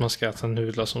norm att man ska äta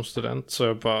nudlar som student, så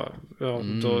jag bara,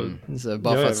 då så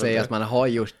bara för att säga att man har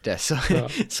gjort det så,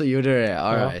 så gjorde du det,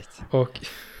 all right. Och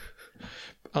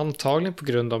antagligen på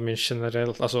grund av min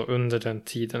generellt, alltså under den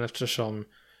tiden, eftersom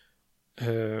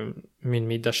min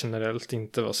middag generellt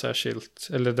inte var särskilt,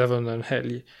 eller det var under en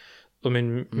helg, och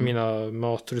mina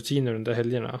matrutiner under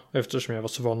helgerna, eftersom jag var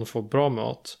så van att få bra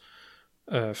mat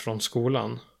från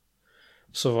skolan,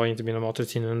 så var inte mina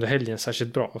matrutiner under helgen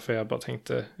särskilt bra, för jag bara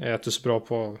tänkte, jag äter så bra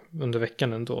på under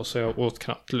veckan ändå, så jag åt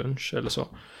knappt lunch eller så.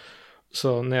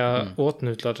 Så när jag åt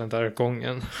nudlar den där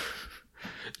gången,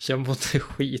 jag mådde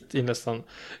skit i nästan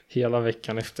hela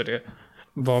veckan efter det.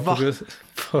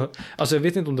 Alltså jag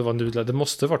vet inte om det var nudlar, det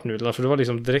måste varit nudlar, för det var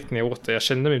liksom direkt när jag åt det, jag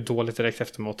kände mig dåligt direkt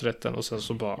efter maträtten, och sen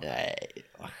så bara, nej,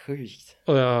 vad sjukt.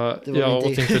 och jag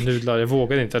åt inte nudlar, jag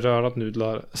vågade inte röra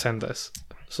nudlar sen dess.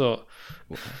 Så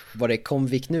var det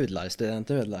konviknudlar,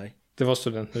 studentnudlar? Det var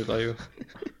studentnudlar ju.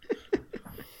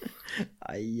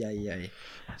 Aj.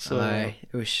 Så. Nej,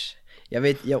 usch. Jag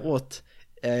vet, jag åt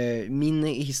min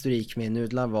historik med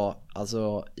nudlar var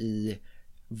alltså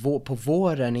på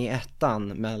våren i ettan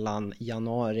mellan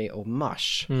januari och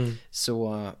mars.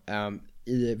 Så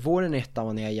i våren i ettan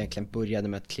var när jag egentligen började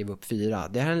med att kliva upp 4.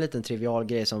 Det här är en liten trivial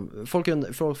grej som folk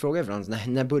frågar ifrån.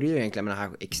 När började du egentligen med den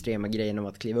här extrema grejen om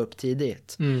att kliva upp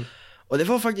tidigt? Och det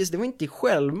var faktiskt, det var inte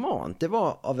självmant. Det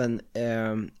var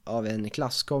av en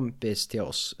klasskompis till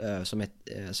oss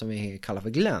som vi kallar för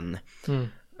Glenn.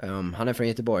 Han är från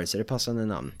Göteborg, så det är passande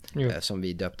namn som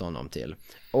vi döpte honom till.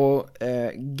 Och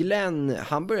Glenn,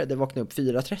 han började vakna upp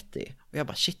 4:30. Och jag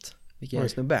bara, shit, vilken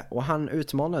snubbe. Och han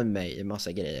utmanade mig i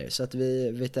massa grejer. Så att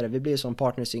vi blev som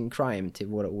partners in crime till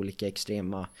våra olika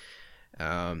extrema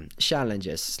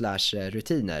challenges /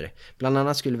 rutiner. Bland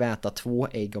annat skulle vi äta 2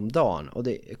 ägg om dagen, och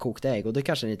det kokta ägg, och det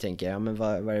kanske ni tänker, ja men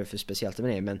vad är det för speciellt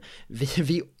med det? Men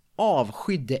vi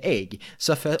avskydde ägg,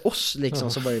 så för oss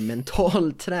liksom så var det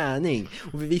mental träning,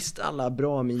 och vi visste alla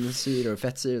bra aminosyror och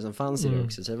fettsyror som fanns i det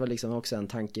också, så det var liksom också en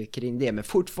tanke kring det. Men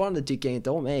fortfarande tycker jag inte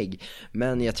om ägg,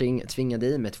 men jag tvingade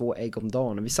i mig 2 ägg om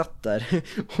dagen, och vi satt där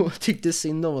och tyckte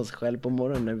synd om oss själv på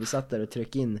morgonen när vi satt där och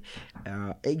tryckte in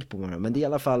ägg på morgonen. Men det är i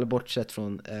alla fall, bortsett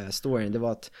från storyn, det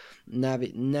var att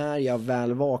när jag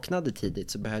väl vaknade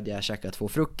tidigt så behövde jag käka 2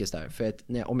 frukostar, för att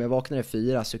om jag vaknade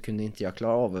 4 så kunde inte jag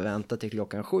klara av att vänta till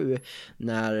klockan 7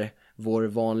 när vår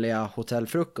vanliga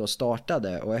hotellfrukost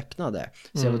startade och öppnade.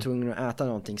 Så jag var tvungen att äta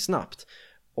någonting snabbt,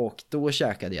 och då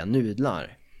käkade jag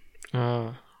nudlar.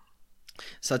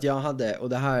 Så att jag hade, och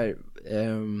det här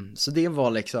så det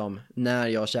var liksom när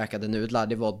jag käkade nudlar,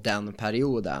 det var den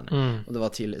perioden. Och det var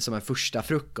till som en första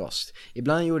frukost.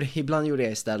 Ibland gjorde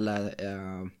jag istället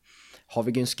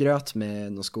havregrynsgröt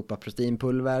med någon skopa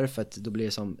proteinpulver, för att då blir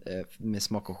det som med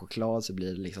smak av choklad, så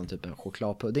blir det liksom typ en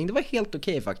chokladpudding. Det var helt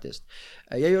okej faktiskt.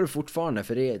 Jag gör det fortfarande,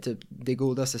 för det är typ det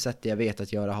godaste sättet jag vet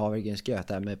att göra havregrynsgröt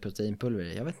där med proteinpulver.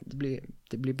 Jag vet inte,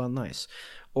 det blir bara nice.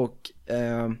 Och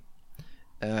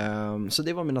så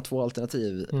det var mina 2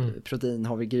 alternativ, protein,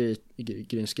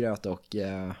 havregrynsgröt och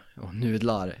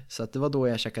nudlar. Så att det var då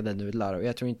jag käkade nudlar, och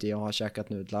jag tror inte jag har käkat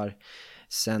nudlar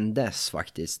sen dess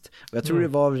faktiskt. Och jag tror det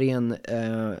var ren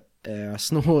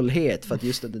snålhet, för att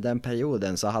just under den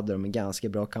perioden så hade de en ganska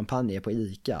bra kampanj på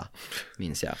ICA,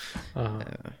 minns jag.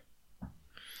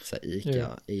 Så ICA,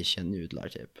 Asian nudlar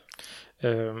typ.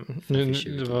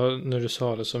 Det var, när du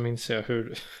sa det så minns jag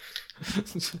hur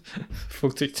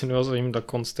folk tyckte det var så himla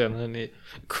konstigt när ni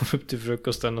kom upp till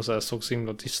frukosten och så här såg så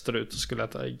himla dystra ut och skulle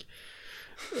äta ägg.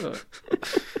 Ja,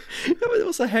 men det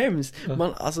var så hemskt.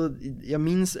 Alltså, jag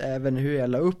minns även hur jag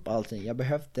la upp allting.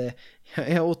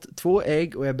 Jag åt 2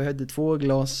 ägg, och jag behövde 2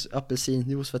 glas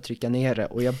apelsinjuice för att trycka ner det.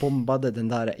 Och jag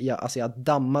bombade jag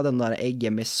dammade den där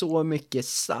äggen med så mycket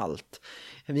salt.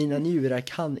 Mina njurar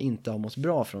kan inte ha mått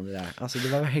bra från det där. Alltså det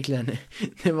var verkligen,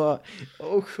 det var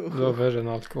Det var värre än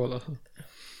alkohol alltså.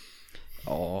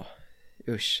 Ja,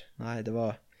 usch. Nej, det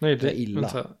var illa.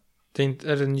 Vänta. Det är,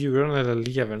 inte, är det njuren eller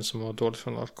levern som har dåligt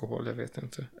från alkohol? Jag vet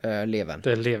inte. Levern.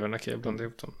 Det är levern, okej, jag blandade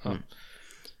ihop dem.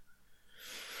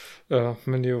 Ja,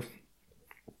 men jo.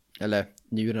 Eller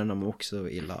njurarna mår också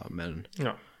illa, men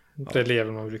ja, det är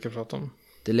levern man brukar prata om.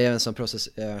 Det är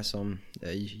levern som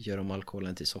gör om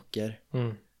alkoholen till socker.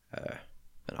 Men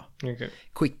ja. Okay.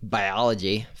 Quick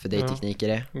biology, för det är tekniker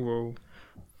det. Wow.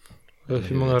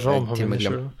 Hur många ram har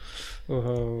människor?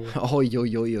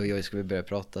 Oj, ska vi börja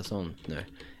prata sånt nu?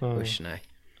 Usch, nej.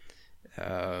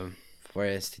 Vad är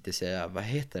det jag tänkte säga? Vad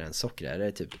heter den?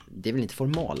 Socker? Det är väl inte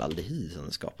formaldehyd som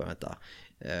det skapar, vänta.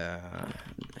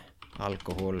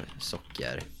 Alkohol,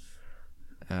 socker.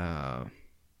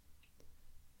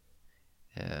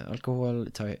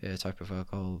 alcohol, type of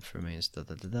alcohol remains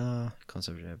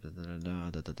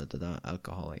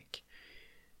alcoholic.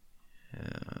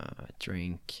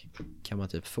 Drink. Kan man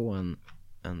typ få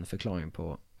en förklaring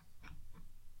på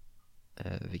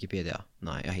Wikipedia?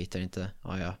 Nej, jag hittar inte.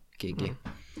 Ja, Giggy.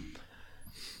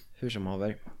 Hur som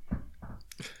haver.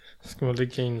 Ska man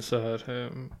lägga in så här?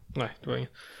 Nej, det var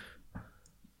inget.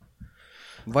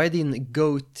 Vad är din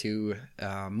go-to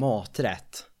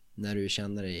maträtt när du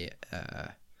känner dig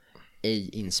ej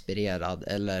inspirerad,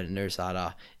 eller när du så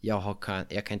här,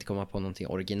 jag kan inte komma på någonting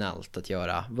originellt att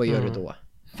göra? Vad gör du då?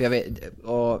 För jag vet,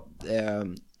 och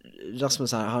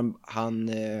Rasmus här,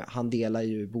 han delar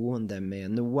ju boende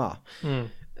med Noah.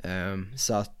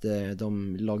 Så att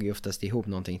de lagar ju oftast ihop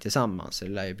någonting tillsammans, så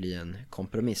det lär ju bli en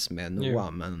kompromiss med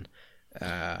Noah. Men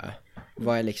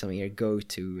vad är liksom er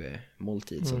go-to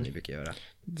måltid som ni brukar göra?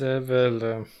 Det är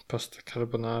väl pasta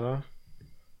carbonara.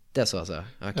 Det är så alltså?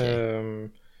 Okay.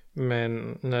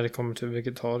 Men när det kommer till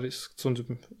vegetariskt, som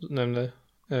du nämnde,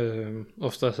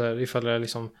 ofta så här, ifall det är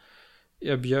liksom,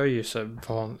 jag gör ju så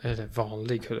här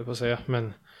vanlig, höll jag på att säga,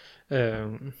 men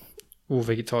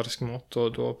ovegetarisk mat,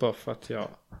 och då bara för att jag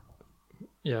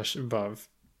bara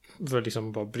vill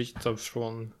liksom bara bryta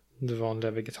från det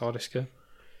vanliga vegetariska.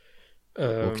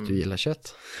 Och du gillar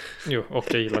kött? Jo, och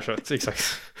jag gillar kött, exakt.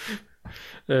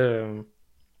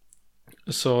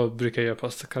 Så brukar jag göra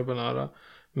pasta carbonara.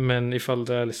 Men ifall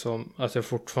det är liksom att jag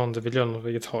fortfarande vill göra något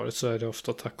vegetariskt, så är det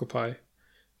ofta taco pie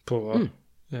på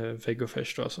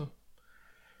vegofresh då, alltså.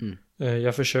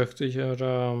 Jag försökte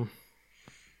göra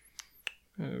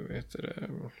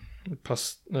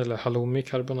eller halloumi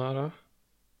carbonara.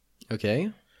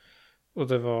 Okej. Och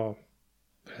det var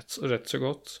rätt så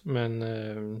gott, men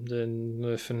det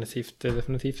är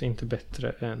definitivt inte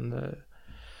bättre än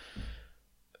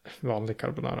vanlig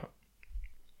carbonara.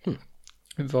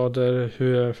 Hur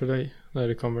är det för dig när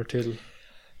det kommer till?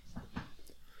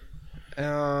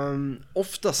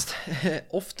 Oftast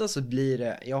så blir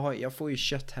det, jag får ju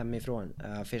kött hemifrån.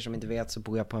 För er som inte vet så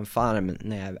bor jag på en farm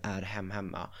när jag är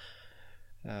hemma.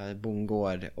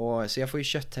 Bondgård. Och så jag får ju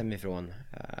kött hemifrån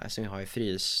som jag har i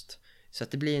fryst. Så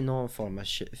att det blir någon form av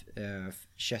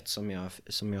kött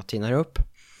som jag tinnar upp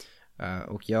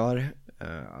och gör.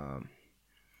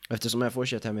 Eftersom jag får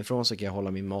kött hemifrån så kan jag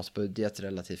hålla min matbudget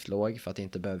relativt låg för att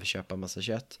inte behöva köpa massa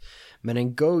kött. Men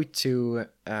en go-to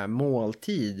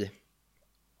måltid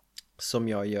som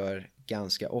jag gör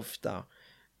ganska ofta.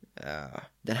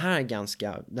 Den här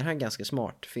är ganska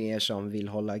smart för er som vill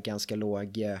hålla ganska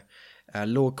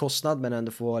låg kostnad men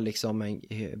ändå få liksom en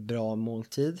bra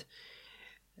måltid.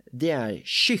 Det är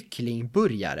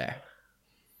kycklingburgare.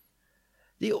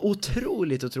 Det är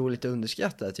otroligt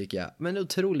underskattat tycker jag. Men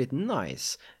otroligt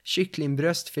nice.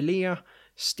 Kycklingbröstfilé,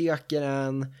 steker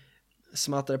den,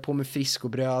 smattar på med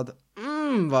friskobröd.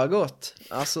 Vad gott.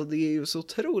 Alltså det är ju så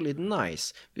otroligt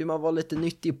nice. Vill man vara lite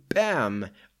nyttig, bam!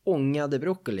 Ångade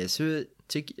broccolis.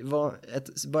 Vad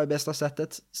är bästa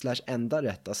sättet / enda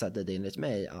rätta sättet enligt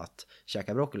mig att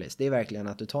käka broccolis? Det är verkligen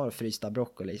att du tar frysta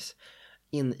broccolis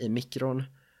in i mikron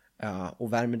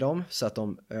och värmer dem så att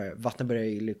vattnet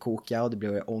börjar koka och det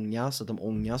blir ånga så att de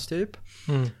ångas typ.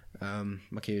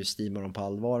 Man kan ju steama dem på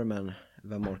allvar, men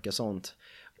vem orkar sånt?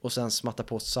 Och sen smatta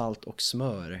på salt och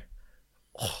smör.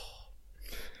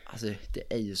 Alltså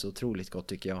det är ju så otroligt gott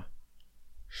tycker jag.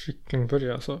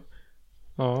 Kycklingburgare alltså?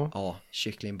 Ja,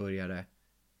 kycklingburgare.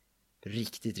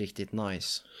 Riktigt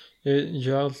nice.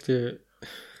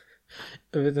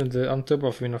 Jag vet inte, antagligen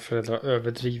bara för mina föräldrar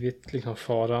överdrivit liksom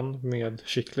faran med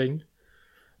kyckling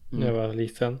när jag var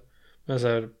liten. Men så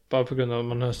här, bara på grund av att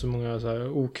man hör så många så här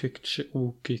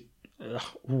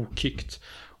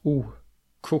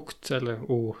okokt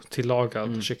eller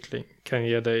otillagad kyckling kan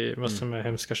ge dig massor med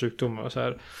hemska sjukdomar och så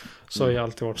här. Så har jag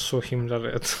alltid varit så himla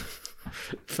rädd.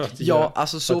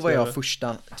 Alltså så var jag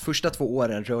första 2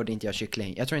 åren rörde inte jag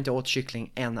kyckling. Jag tror inte jag åt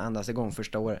kyckling en endaste gång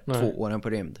första 2 åren på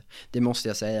rymd. Det måste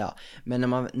jag säga. Men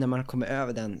när man kommer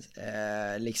över den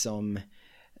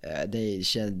det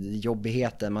är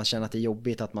jobbigheten, man känner att det är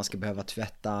jobbigt att man ska behöva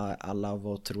tvätta alla och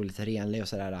vara otroligt renlig och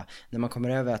sådär. När man kommer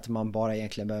över att man bara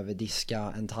egentligen behöver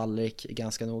diska en tallrik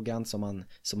ganska noggrant som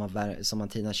man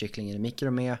tinar kycklingen i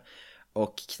mikro med,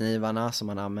 och knivarna som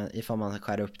man använder ifall man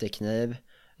skär upp det i kniv.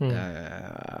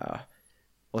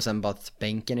 Och sen bara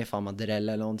bänken ifall man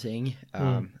dräller eller någonting.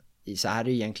 Så här är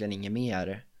det egentligen inget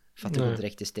mer för att det går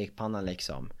direkt i stekpannan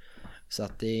liksom. Så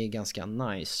att det är ganska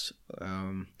nice.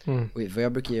 Och vad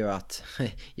jag brukar göra att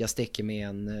jag steker med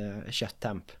en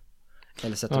kötttemp.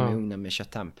 Eller sätter mig i ugnen med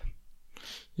kötttemp.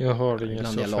 Jag har inga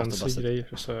så fancy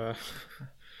grejer så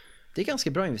Det är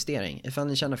ganska bra investering. Ifall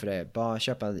ni känner för det, bara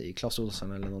köpa Clas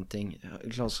Ohlson eller någonting.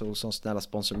 Clas Ohlson, snälla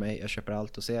sponsor mig. Jag köper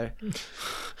allt hos er.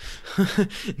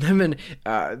 Nej men,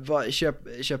 bara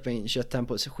köp in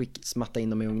kötttempo, smatta in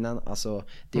dem i ugnen. Alltså,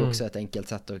 det är också ett enkelt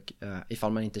sätt. Och,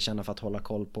 ifall man inte känner för att hålla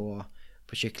koll på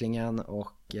kycklingen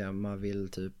och man vill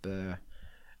typ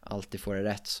alltid få det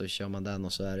rätt, så kör man den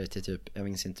och så är det till typ, jag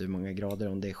minns inte hur många grader,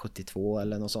 om det är 72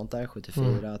 eller något sånt där,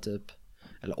 74 typ.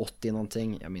 Eller 80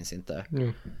 någonting, jag minns inte.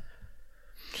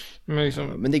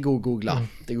 Men det går att googla.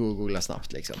 Det går att googla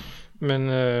snabbt liksom.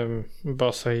 Men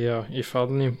bara säga,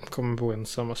 ifall ni kommer bo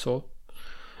ensamma så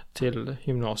till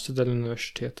gymnasiet eller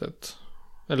universitetet,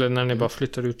 eller när ni bara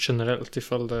flyttar ut generellt,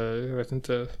 ifall det, jag vet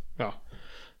inte,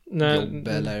 jobb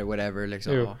eller whatever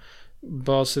liksom.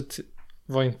 Bara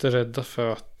var inte rädda för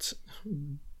att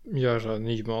göra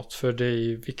ny mat, för det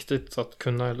är viktigt att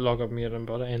kunna laga mer än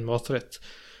bara en maträtt.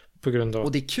 På grund av...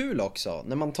 Och det är kul också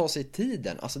när man tar sig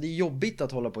tiden. Alltså det är jobbigt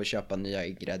att hålla på och köpa nya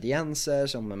ingredienser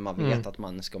som man vet att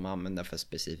man ska använda för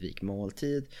specifik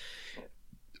måltid.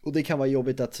 Och det kan vara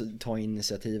jobbigt att ta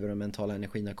initiativ och den mentala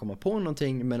energin att komma på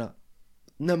någonting. Men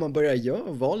när man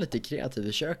börjar vara lite kreativ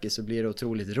i köket så blir det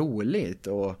otroligt roligt.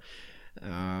 Och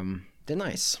det är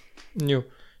nice. Jo,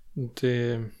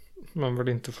 man vill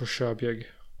inte få körbjögg.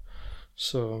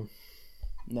 Så...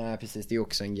 Nej, precis, det är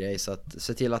också en grej. Så att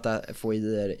se till att få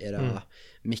i era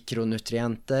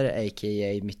mikronutrienter,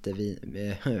 a.k.a.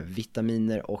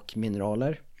 vitaminer och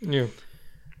mineraler. Jo.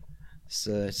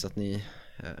 Så att ni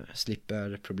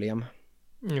slipper problem.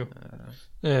 Jo.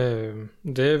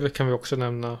 Det kan vi också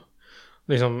nämna.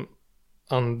 Liksom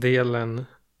andelen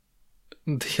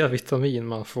D-vitamin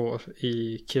man får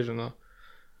i Kiruna.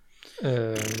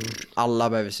 Alla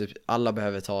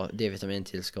behöver ta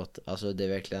D-vitamintillskott. Alltså det är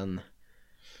verkligen...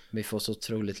 Vi får så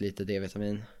otroligt lite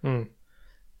D-vitamin.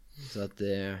 Så att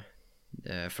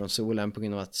från solen, på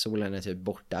grund av att solen är typ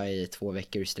borta i 2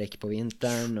 veckor i sträck på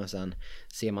vintern, och sen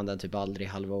ser man den typ aldrig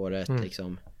halva året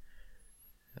liksom.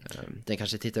 Den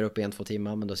kanske tittar upp i 1-2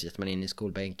 timmar, men då sitter man in i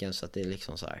skolbänken, så att det är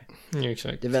liksom så här.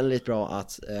 Exakt. Det är väldigt bra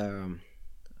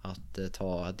att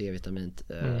ta D-vitamin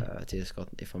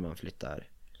tillskott ifall man flyttar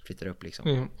upp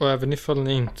liksom. Och även ifall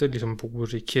ni inte liksom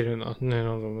bor i Kiruna, en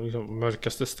av de liksom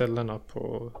mörkaste ställena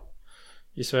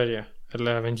i Sverige,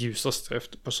 eller även ljusaste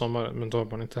på sommaren, men då är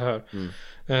man inte här.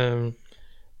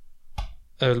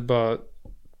 Jag vill bara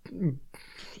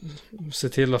se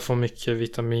till att få mycket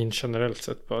vitamin generellt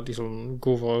sett, bara liksom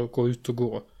gå ut och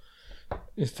gå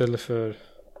istället för,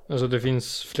 alltså det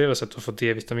finns flera sätt att få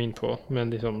D-vitamin på, men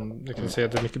liksom, jag kan säga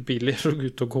att det är mycket billigare att gå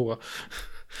ut och gå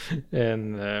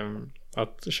än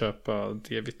att köpa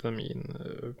D-vitamin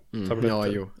tabletter. Ja,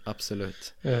 jo,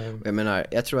 absolut. Jag menar,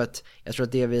 jag tror att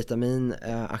D-vitamin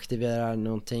aktiverar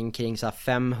någonting kring så här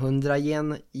 500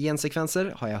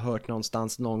 gensekvenser, har jag hört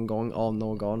någonstans någon gång av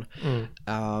någon.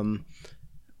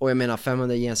 Och jag menar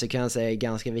 500 gensekvenser är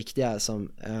ganska viktiga,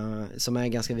 som är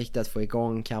ganska viktiga att få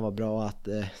igång. Kan vara bra att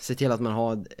se till att man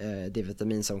har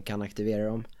D-vitamin som kan aktivera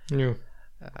dem.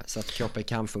 Så att kroppen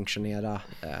kan funktionera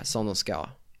som de ska.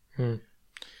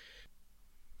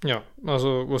 Ja, alltså,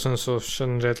 och sen så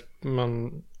generellt,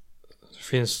 det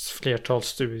finns flertal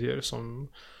studier som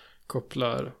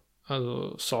kopplar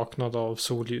alltså saknad av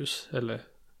solljus eller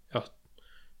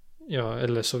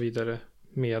eller så vidare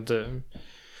med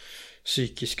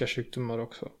psykiska sjukdomar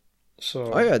också. Så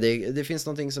ja, det finns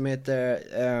någonting som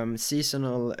heter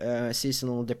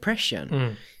seasonal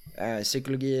depression.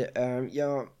 Psykologi,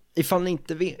 ifall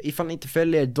ni inte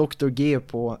följer Dr. G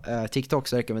på TikTok,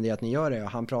 så rekommenderar jag att ni gör det.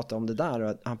 Och han pratar om det där,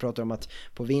 och han pratar om att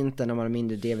på vintern när man har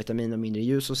mindre D-vitamin och mindre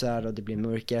ljus och så här, och det blir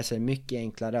mörkare, så är det mycket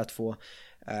enklare att få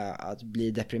att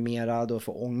bli deprimerad och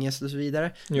få ångest och så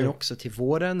vidare. Men också till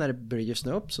våren när det börjar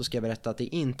ljusna upp, så ska jag berätta att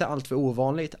det är inte allt för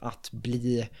ovanligt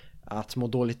att må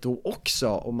dåligt då också.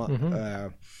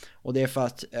 Och det är för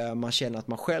att man känner att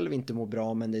man själv inte mår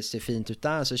bra, men det ser fint ut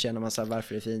där, så känner man så här,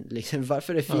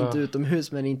 varför är det fint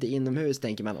utomhus men inte inomhus,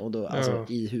 tänker man, och då alltså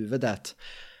i huvudet.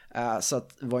 Så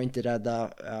att var inte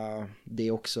rädda, det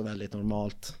är också väldigt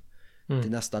normalt. Det är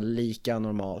nästan lika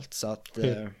normalt, så att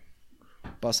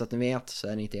bara så att ni vet, så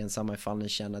är ni inte ensamma ifall ni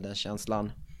känner den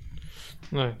känslan.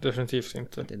 Nej, definitivt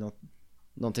inte. Det är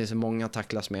någonting som många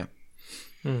tacklas med.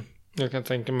 Jag kan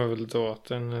tänka mig väl då att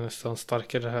den är nästan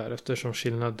starkare här, eftersom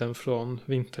skillnaden från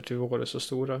vinter till vår är så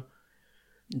stora.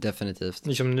 Definitivt.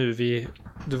 Liksom nu,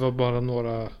 det var bara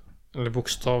några, eller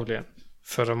bokstavligen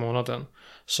förra månaden,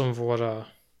 som våra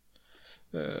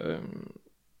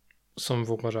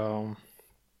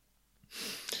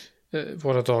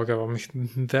dagar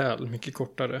var mycket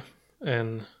kortare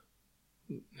än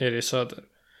nere i söder.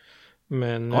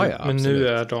 Men nu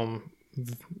är de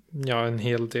en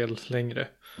hel del längre.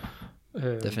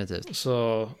 Definitivt.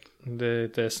 Så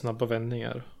det är snabba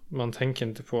vändningar. Man tänker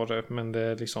inte på det, men det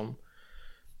är liksom,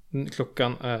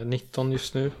 klockan är 19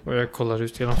 just nu och jag kollar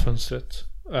ut genom fönstret.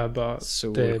 Det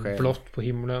är blått på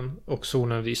himlen och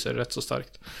solen lyser rätt så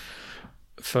starkt.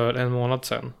 För en månad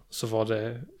sedan så var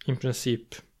det i princip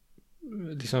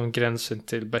liksom gränsen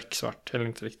till becksvart, eller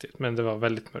inte riktigt, men det var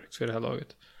väldigt mörkt för det här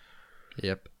laget.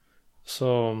 Japp.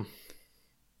 Så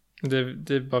det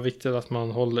är bara viktigt att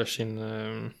man håller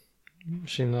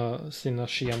sina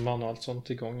scheman och allt sånt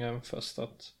igång, även fast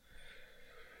att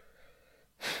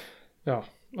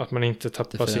man inte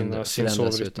tappar sin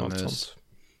sovrytm och allt sånt.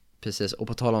 Precis, och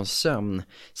på tal om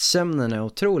sömnen är en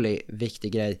otroligt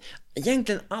viktig grej.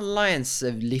 Egentligen alla ens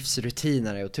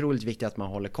livsrutiner är otroligt viktigt att man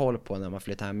håller koll på när man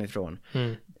flyttar hemifrån.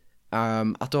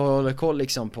 Att du håller koll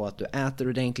liksom på att du äter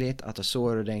ordentligt, att du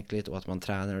sover ordentligt och att man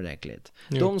tränar ordentligt.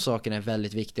 De sakerna är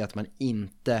väldigt viktiga att man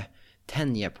inte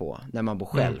tänjer på när man bor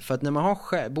själv. För att när man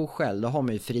bor själv, då har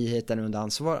man ju friheten under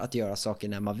ansvar att göra saker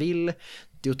när man vill.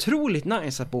 Det är otroligt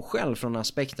nice att bo själv från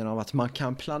aspekten av att man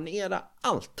kan planera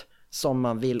allt som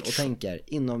man vill och tänker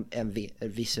inom en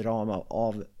viss ram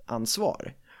av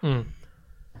ansvar.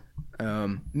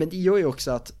 Men det gör ju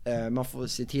också att man får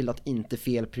se till att inte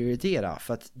felprioritera,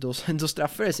 för att då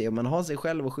straffar det sig och man har sig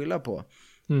själv att skylla på.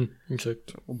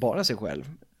 Exakt. Och bara sig själv.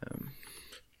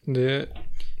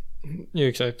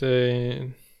 Exakt.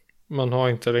 Man har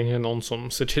inte längre någon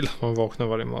som ser till att man vaknar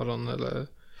varje morgon eller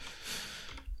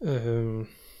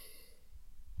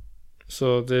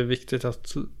så det är viktigt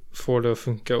att få det att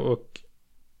funka. Och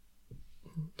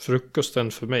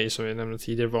frukosten för mig, som jag nämnde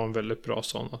tidigare, var en väldigt bra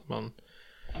sån, att man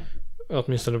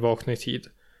åtminstone vaknar i tid.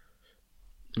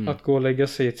 Att gå och lägga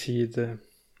sig i tid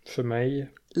för mig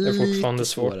är fortfarande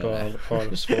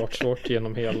svårt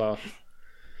genom hela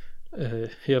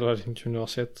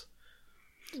gymnasiet.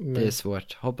 Men det är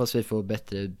svårt. Hoppas vi får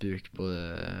bättre buk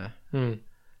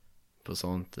på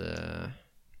sånt.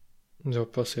 Det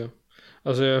hoppas jag.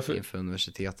 Alltså inför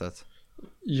universitetet.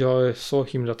 Jag är så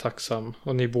himla tacksam,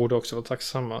 och ni borde också vara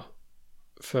tacksamma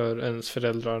för ens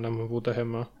föräldrar när man bodde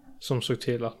hemma, som såg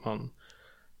till att man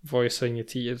var i säng i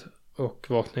tid och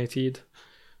vaknade i tid.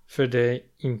 För det är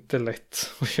inte lätt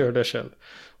att göra det själv.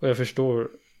 Och jag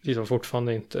förstår liksom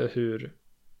fortfarande inte hur.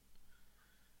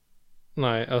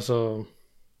 Nej, alltså.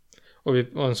 Och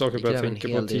en sak jag började tänka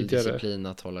på tidigare. Det kräver en hel del disciplin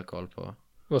att hålla koll på.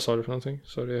 Vad sa du för någonting?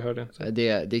 Sorry, jag hörde inte.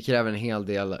 Det kräver en hel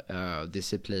del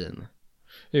disciplin.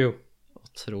 Jo.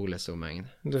 Otroligt stor mängd.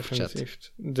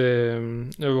 Definitivt. Det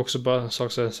var också bara en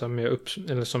sak som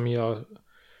jag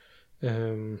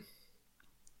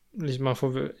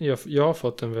har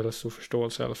fått en väldigt stor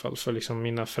förståelse i alla fall för liksom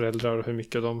mina föräldrar och hur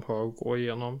mycket de har att gå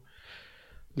igenom.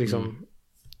 Liksom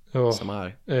som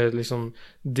är liksom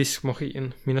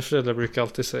diskmaskin. Mina föräldrar brukar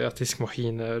alltid säga att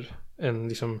diskmaskin är en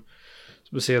liksom,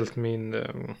 speciellt min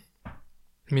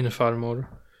farmor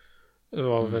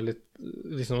var väldigt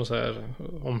liksom så här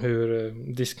om hur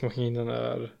diskmaskinen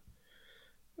är,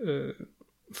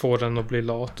 får den att bli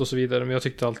lat och så vidare. Men jag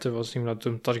tyckte alltid det var så himla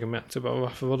dumt argument. Jag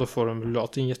bara, vadå får den bli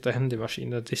lat? Det är en jättehändig maskin,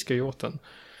 det diskar ju åt den.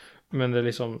 Men det är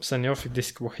liksom, sen jag fick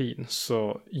diskmaskin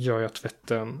så gör jag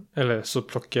tvätten, eller så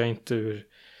plockar jag inte ur.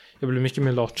 Jag blir mycket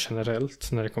mer lat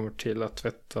generellt när det kommer till att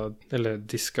tvätta eller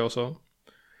diska och så.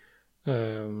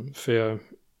 För jag har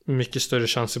mycket större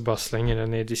chans att bara slänga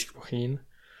den i diskmaskin.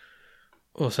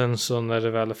 Och sen så när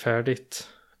det väl är färdigt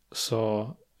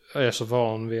så är jag så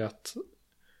van vid att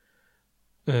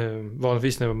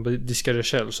vanligtvis när man diskar det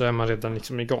själv så är man redan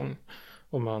liksom igång.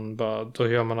 Och då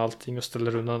gör man allting och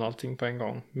ställer undan allting på en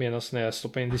gång. Medan när jag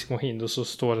stoppar in diskmaskin då så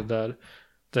står det där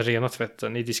den rena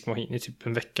tvätten i diskmaskin i typ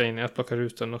en vecka innan jag plockar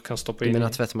ut den och kan stoppa in. Du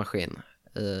menar tvättmaskin?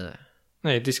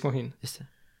 Nej, diskmaskin. Just det.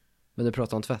 Men du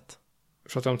pratar om tvätt?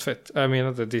 Jag pratar om tvätt. Jag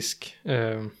menade disk.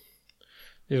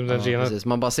 Rena... Precis.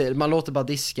 Man låter bara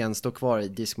disken stå kvar i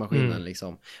diskmaskinen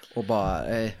liksom. Och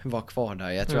bara vara kvar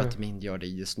där. Jag tror att min gör det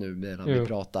just nu medan vi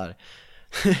pratar.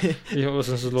 Och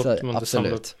sen så låter man det samla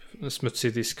absolut. upp en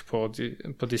smutsig disk på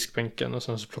diskbänken. Och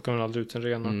sen så plockar man aldrig ut den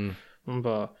rena.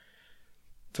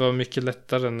 Det var mycket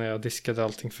lättare när jag diskade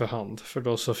allting för hand. För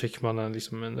då så fick man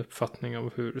en uppfattning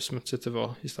av hur smutsigt det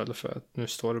var. Istället för att nu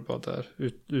står det bara där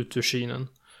ut ur skinen.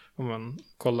 Och man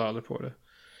kollar aldrig på det.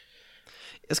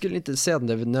 Jag skulle inte säga att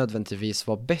det nödvändigtvis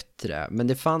var bättre,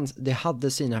 men det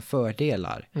hade sina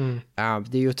fördelar.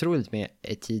 Det är ju otroligt mer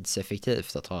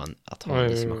tidseffektivt att ha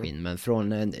en diskmaskin, men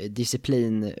från en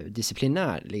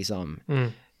disciplinär liksom,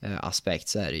 aspekt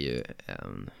så är det ju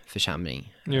en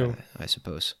försämring, I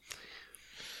suppose.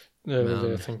 Det är väl det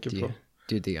jag tänker på.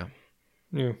 Det är det.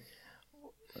 Jo.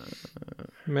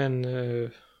 Men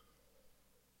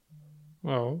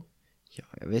Ja. Ja,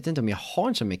 jag vet inte om jag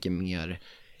har så mycket mer.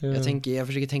 Jag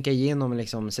försöker tänka igenom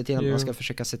liksom, se till att man ska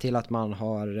försöka se till att man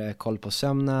har koll på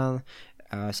sömnen,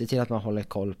 se till att man håller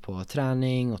koll på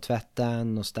träning och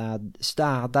tvätten och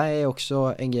städa är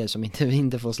också en grej som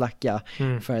inte får slacka,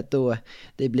 för att då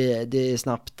det är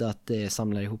snabbt att det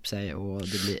samlar ihop sig och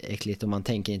det blir äckligt och man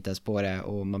tänker inte ens på det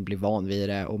och man blir van vid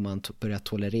det och man börjar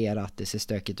tolerera att det ser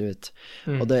stökigt ut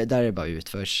och där är det bara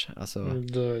utförs alltså.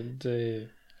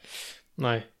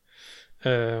 Nej.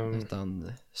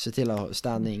 Utan se till att ha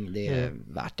städning, det är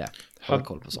värt det. Hålla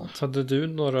koll på sånt. Hade du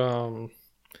några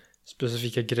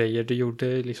specifika grejer du gjorde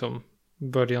i liksom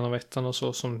början av ettan och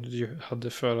så som du hade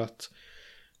för att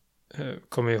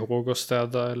komma ihåg att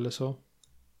städa eller så?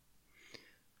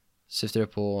 Syftar du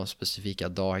på specifika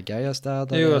dagar jag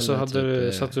städade? Jo, alltså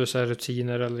satte du så här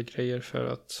rutiner eller grejer för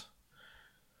att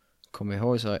komma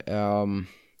ihåg så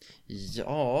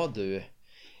ja du.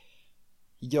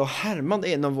 Jag härmade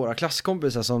en av våra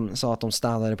klasskompisar som sa att de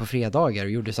städade på fredagar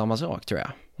och gjorde samma sak, tror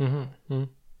jag.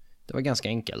 Det var ganska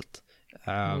enkelt.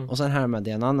 Och sen härmade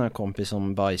jag en annan kompis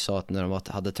som bara sa att när de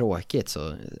hade tråkigt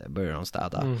så började de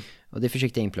städa. Och det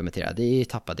försökte jag implementera. Det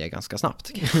tappade jag ganska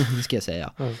snabbt, ska jag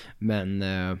säga. Men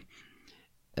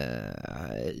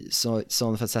så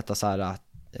för att sätta så här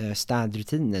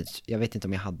städrutiner, jag vet inte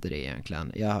om jag hade det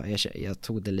egentligen. Jag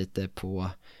tog det lite på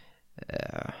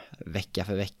vecka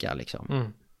för vecka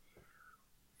liksom.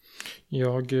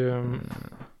 Jag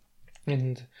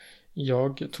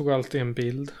tog alltid en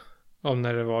bild av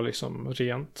när det var liksom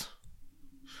rent.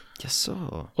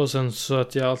 Jaså. Och sen så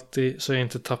att jag alltid, så jag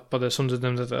inte tappade, som du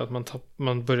nämnde, att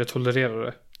man börjar tolerera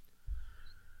det.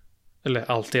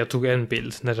 Eller alltid, jag tog en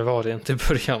bild när det var rent i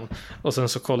början. Och sen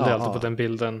så kollade jag alltid på den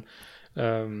bilden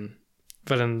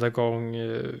varenda gång,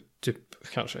 typ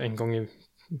kanske en gång i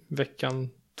veckan,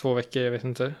 2 veckor, jag vet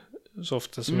inte. Så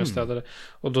ofta som jag städade.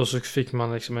 Och då så fick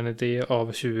man liksom en idé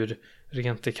av hur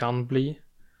rent det kan bli.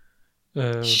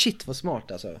 Shit, vad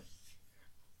smart alltså.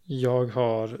 Jag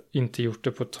har inte gjort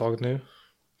det på ett tag nu.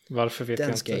 Varför vet jag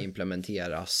inte. Den ska jag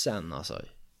implementera sen alltså.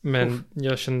 Men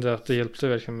jag kände att det hjälpte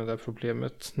verkligen med det här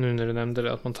problemet. Nu när du nämnde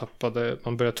det, att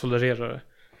man började tolerera det.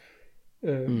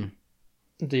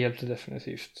 Det hjälpte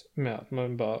definitivt med att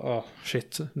man bara,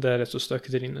 shit, det är rätt så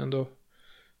stökigt där inne ändå.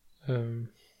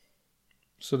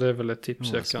 Så det är väl ett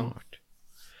tips jag kan.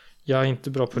 Jag är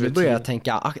inte bra på det. Nu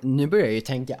börjar jag ju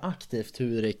tänka aktivt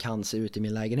hur det kan se ut i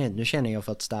min lägenhet. Nu känner jag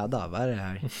för att städa. Vad är det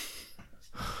här?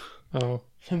 Ja.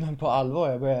 Men på allvar,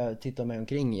 jag börjar titta mig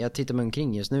omkring. Jag tittar mig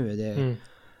omkring just nu.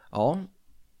 Ja.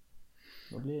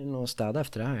 Då blir det nog städa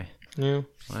efter det här. Ja.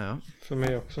 För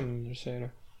mig också när du säger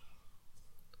det.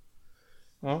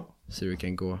 Ja. Så du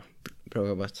kan gå. Bra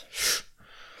jobbat.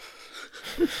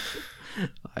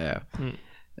 Ja.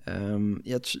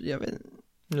 Jag vet,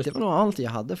 det var nog allt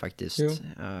jag hade faktiskt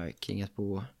kring att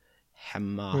bo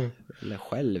hemma eller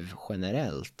själv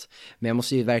generellt. Men jag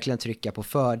måste ju verkligen trycka på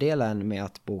fördelen med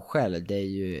att bo själv. Det är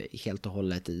ju helt och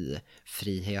hållet i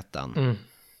friheten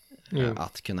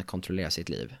att kunna kontrollera sitt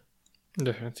liv.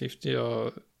 Definitivt.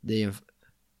 Det är ju en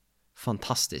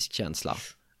fantastisk känsla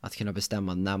att kunna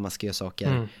bestämma när man ska göra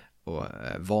saker och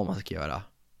vad man ska göra.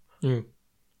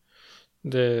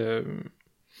 Det är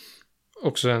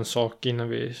också en sak innan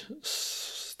vi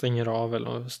stänger av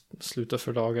eller slutar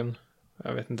för dagen.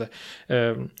 Jag vet inte.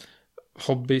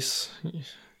 Hobbies.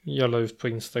 Jag la ut på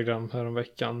Instagram här om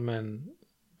veckan, men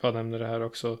bara nämnde det här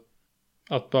också.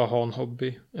 Att bara ha en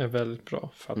hobby är väldigt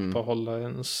bra för att bara hålla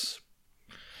ens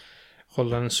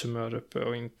humör uppe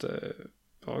och inte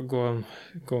bara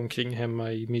gå omkring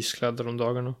hemma i myskläder om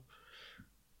dagarna.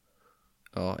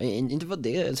 Ja, inte var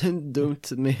det dumt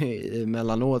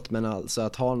mellanåt, men alltså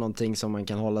att ha någonting som man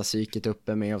kan hålla psyket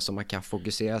uppe med och som man kan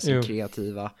fokusera sin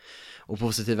kreativa och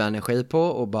positiva energi på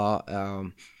och bara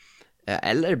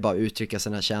eller bara uttrycka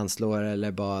sina känslor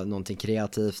eller bara någonting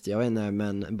kreativt, jag vet inte,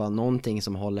 men bara någonting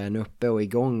som håller en uppe och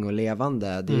igång och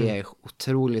levande, det är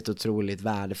otroligt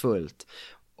värdefullt.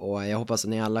 Och jag hoppas att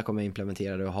ni alla kommer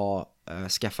implementera det och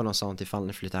skaffa något sånt ifall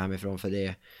ni flyttar hemifrån, för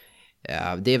det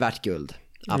är värt guld.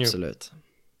 Absolut.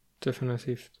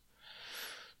 Definitivt.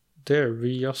 There, we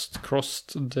just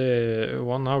crossed the 1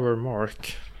 hour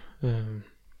mark.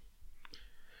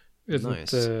 Vet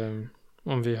inte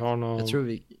om vi har någon.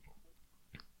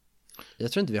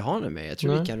 Jag tror inte vi har något mer. Jag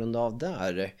tror vi kan runda av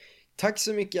där. Tack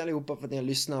så mycket allihopa för att ni har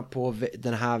lyssnat på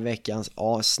den här veckans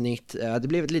avsnitt. Det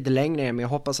blev lite längre, men jag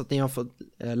hoppas att ni har fått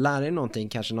lära er någonting.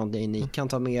 Kanske någonting ni kan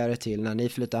ta med er till när ni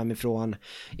flyttar hemifrån.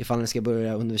 Ifall ni ska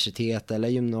börja universitet eller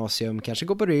gymnasium. Kanske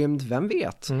gå på rymd, vem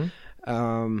vet?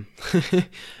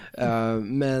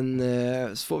 Men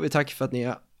så får vi tack för att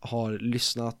ni har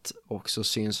lyssnat, och så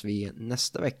syns vi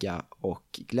nästa vecka,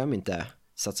 och glöm inte,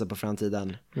 satsa på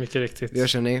framtiden. Mycket riktigt. Vi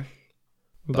hörs, hörni.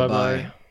 Bye bye.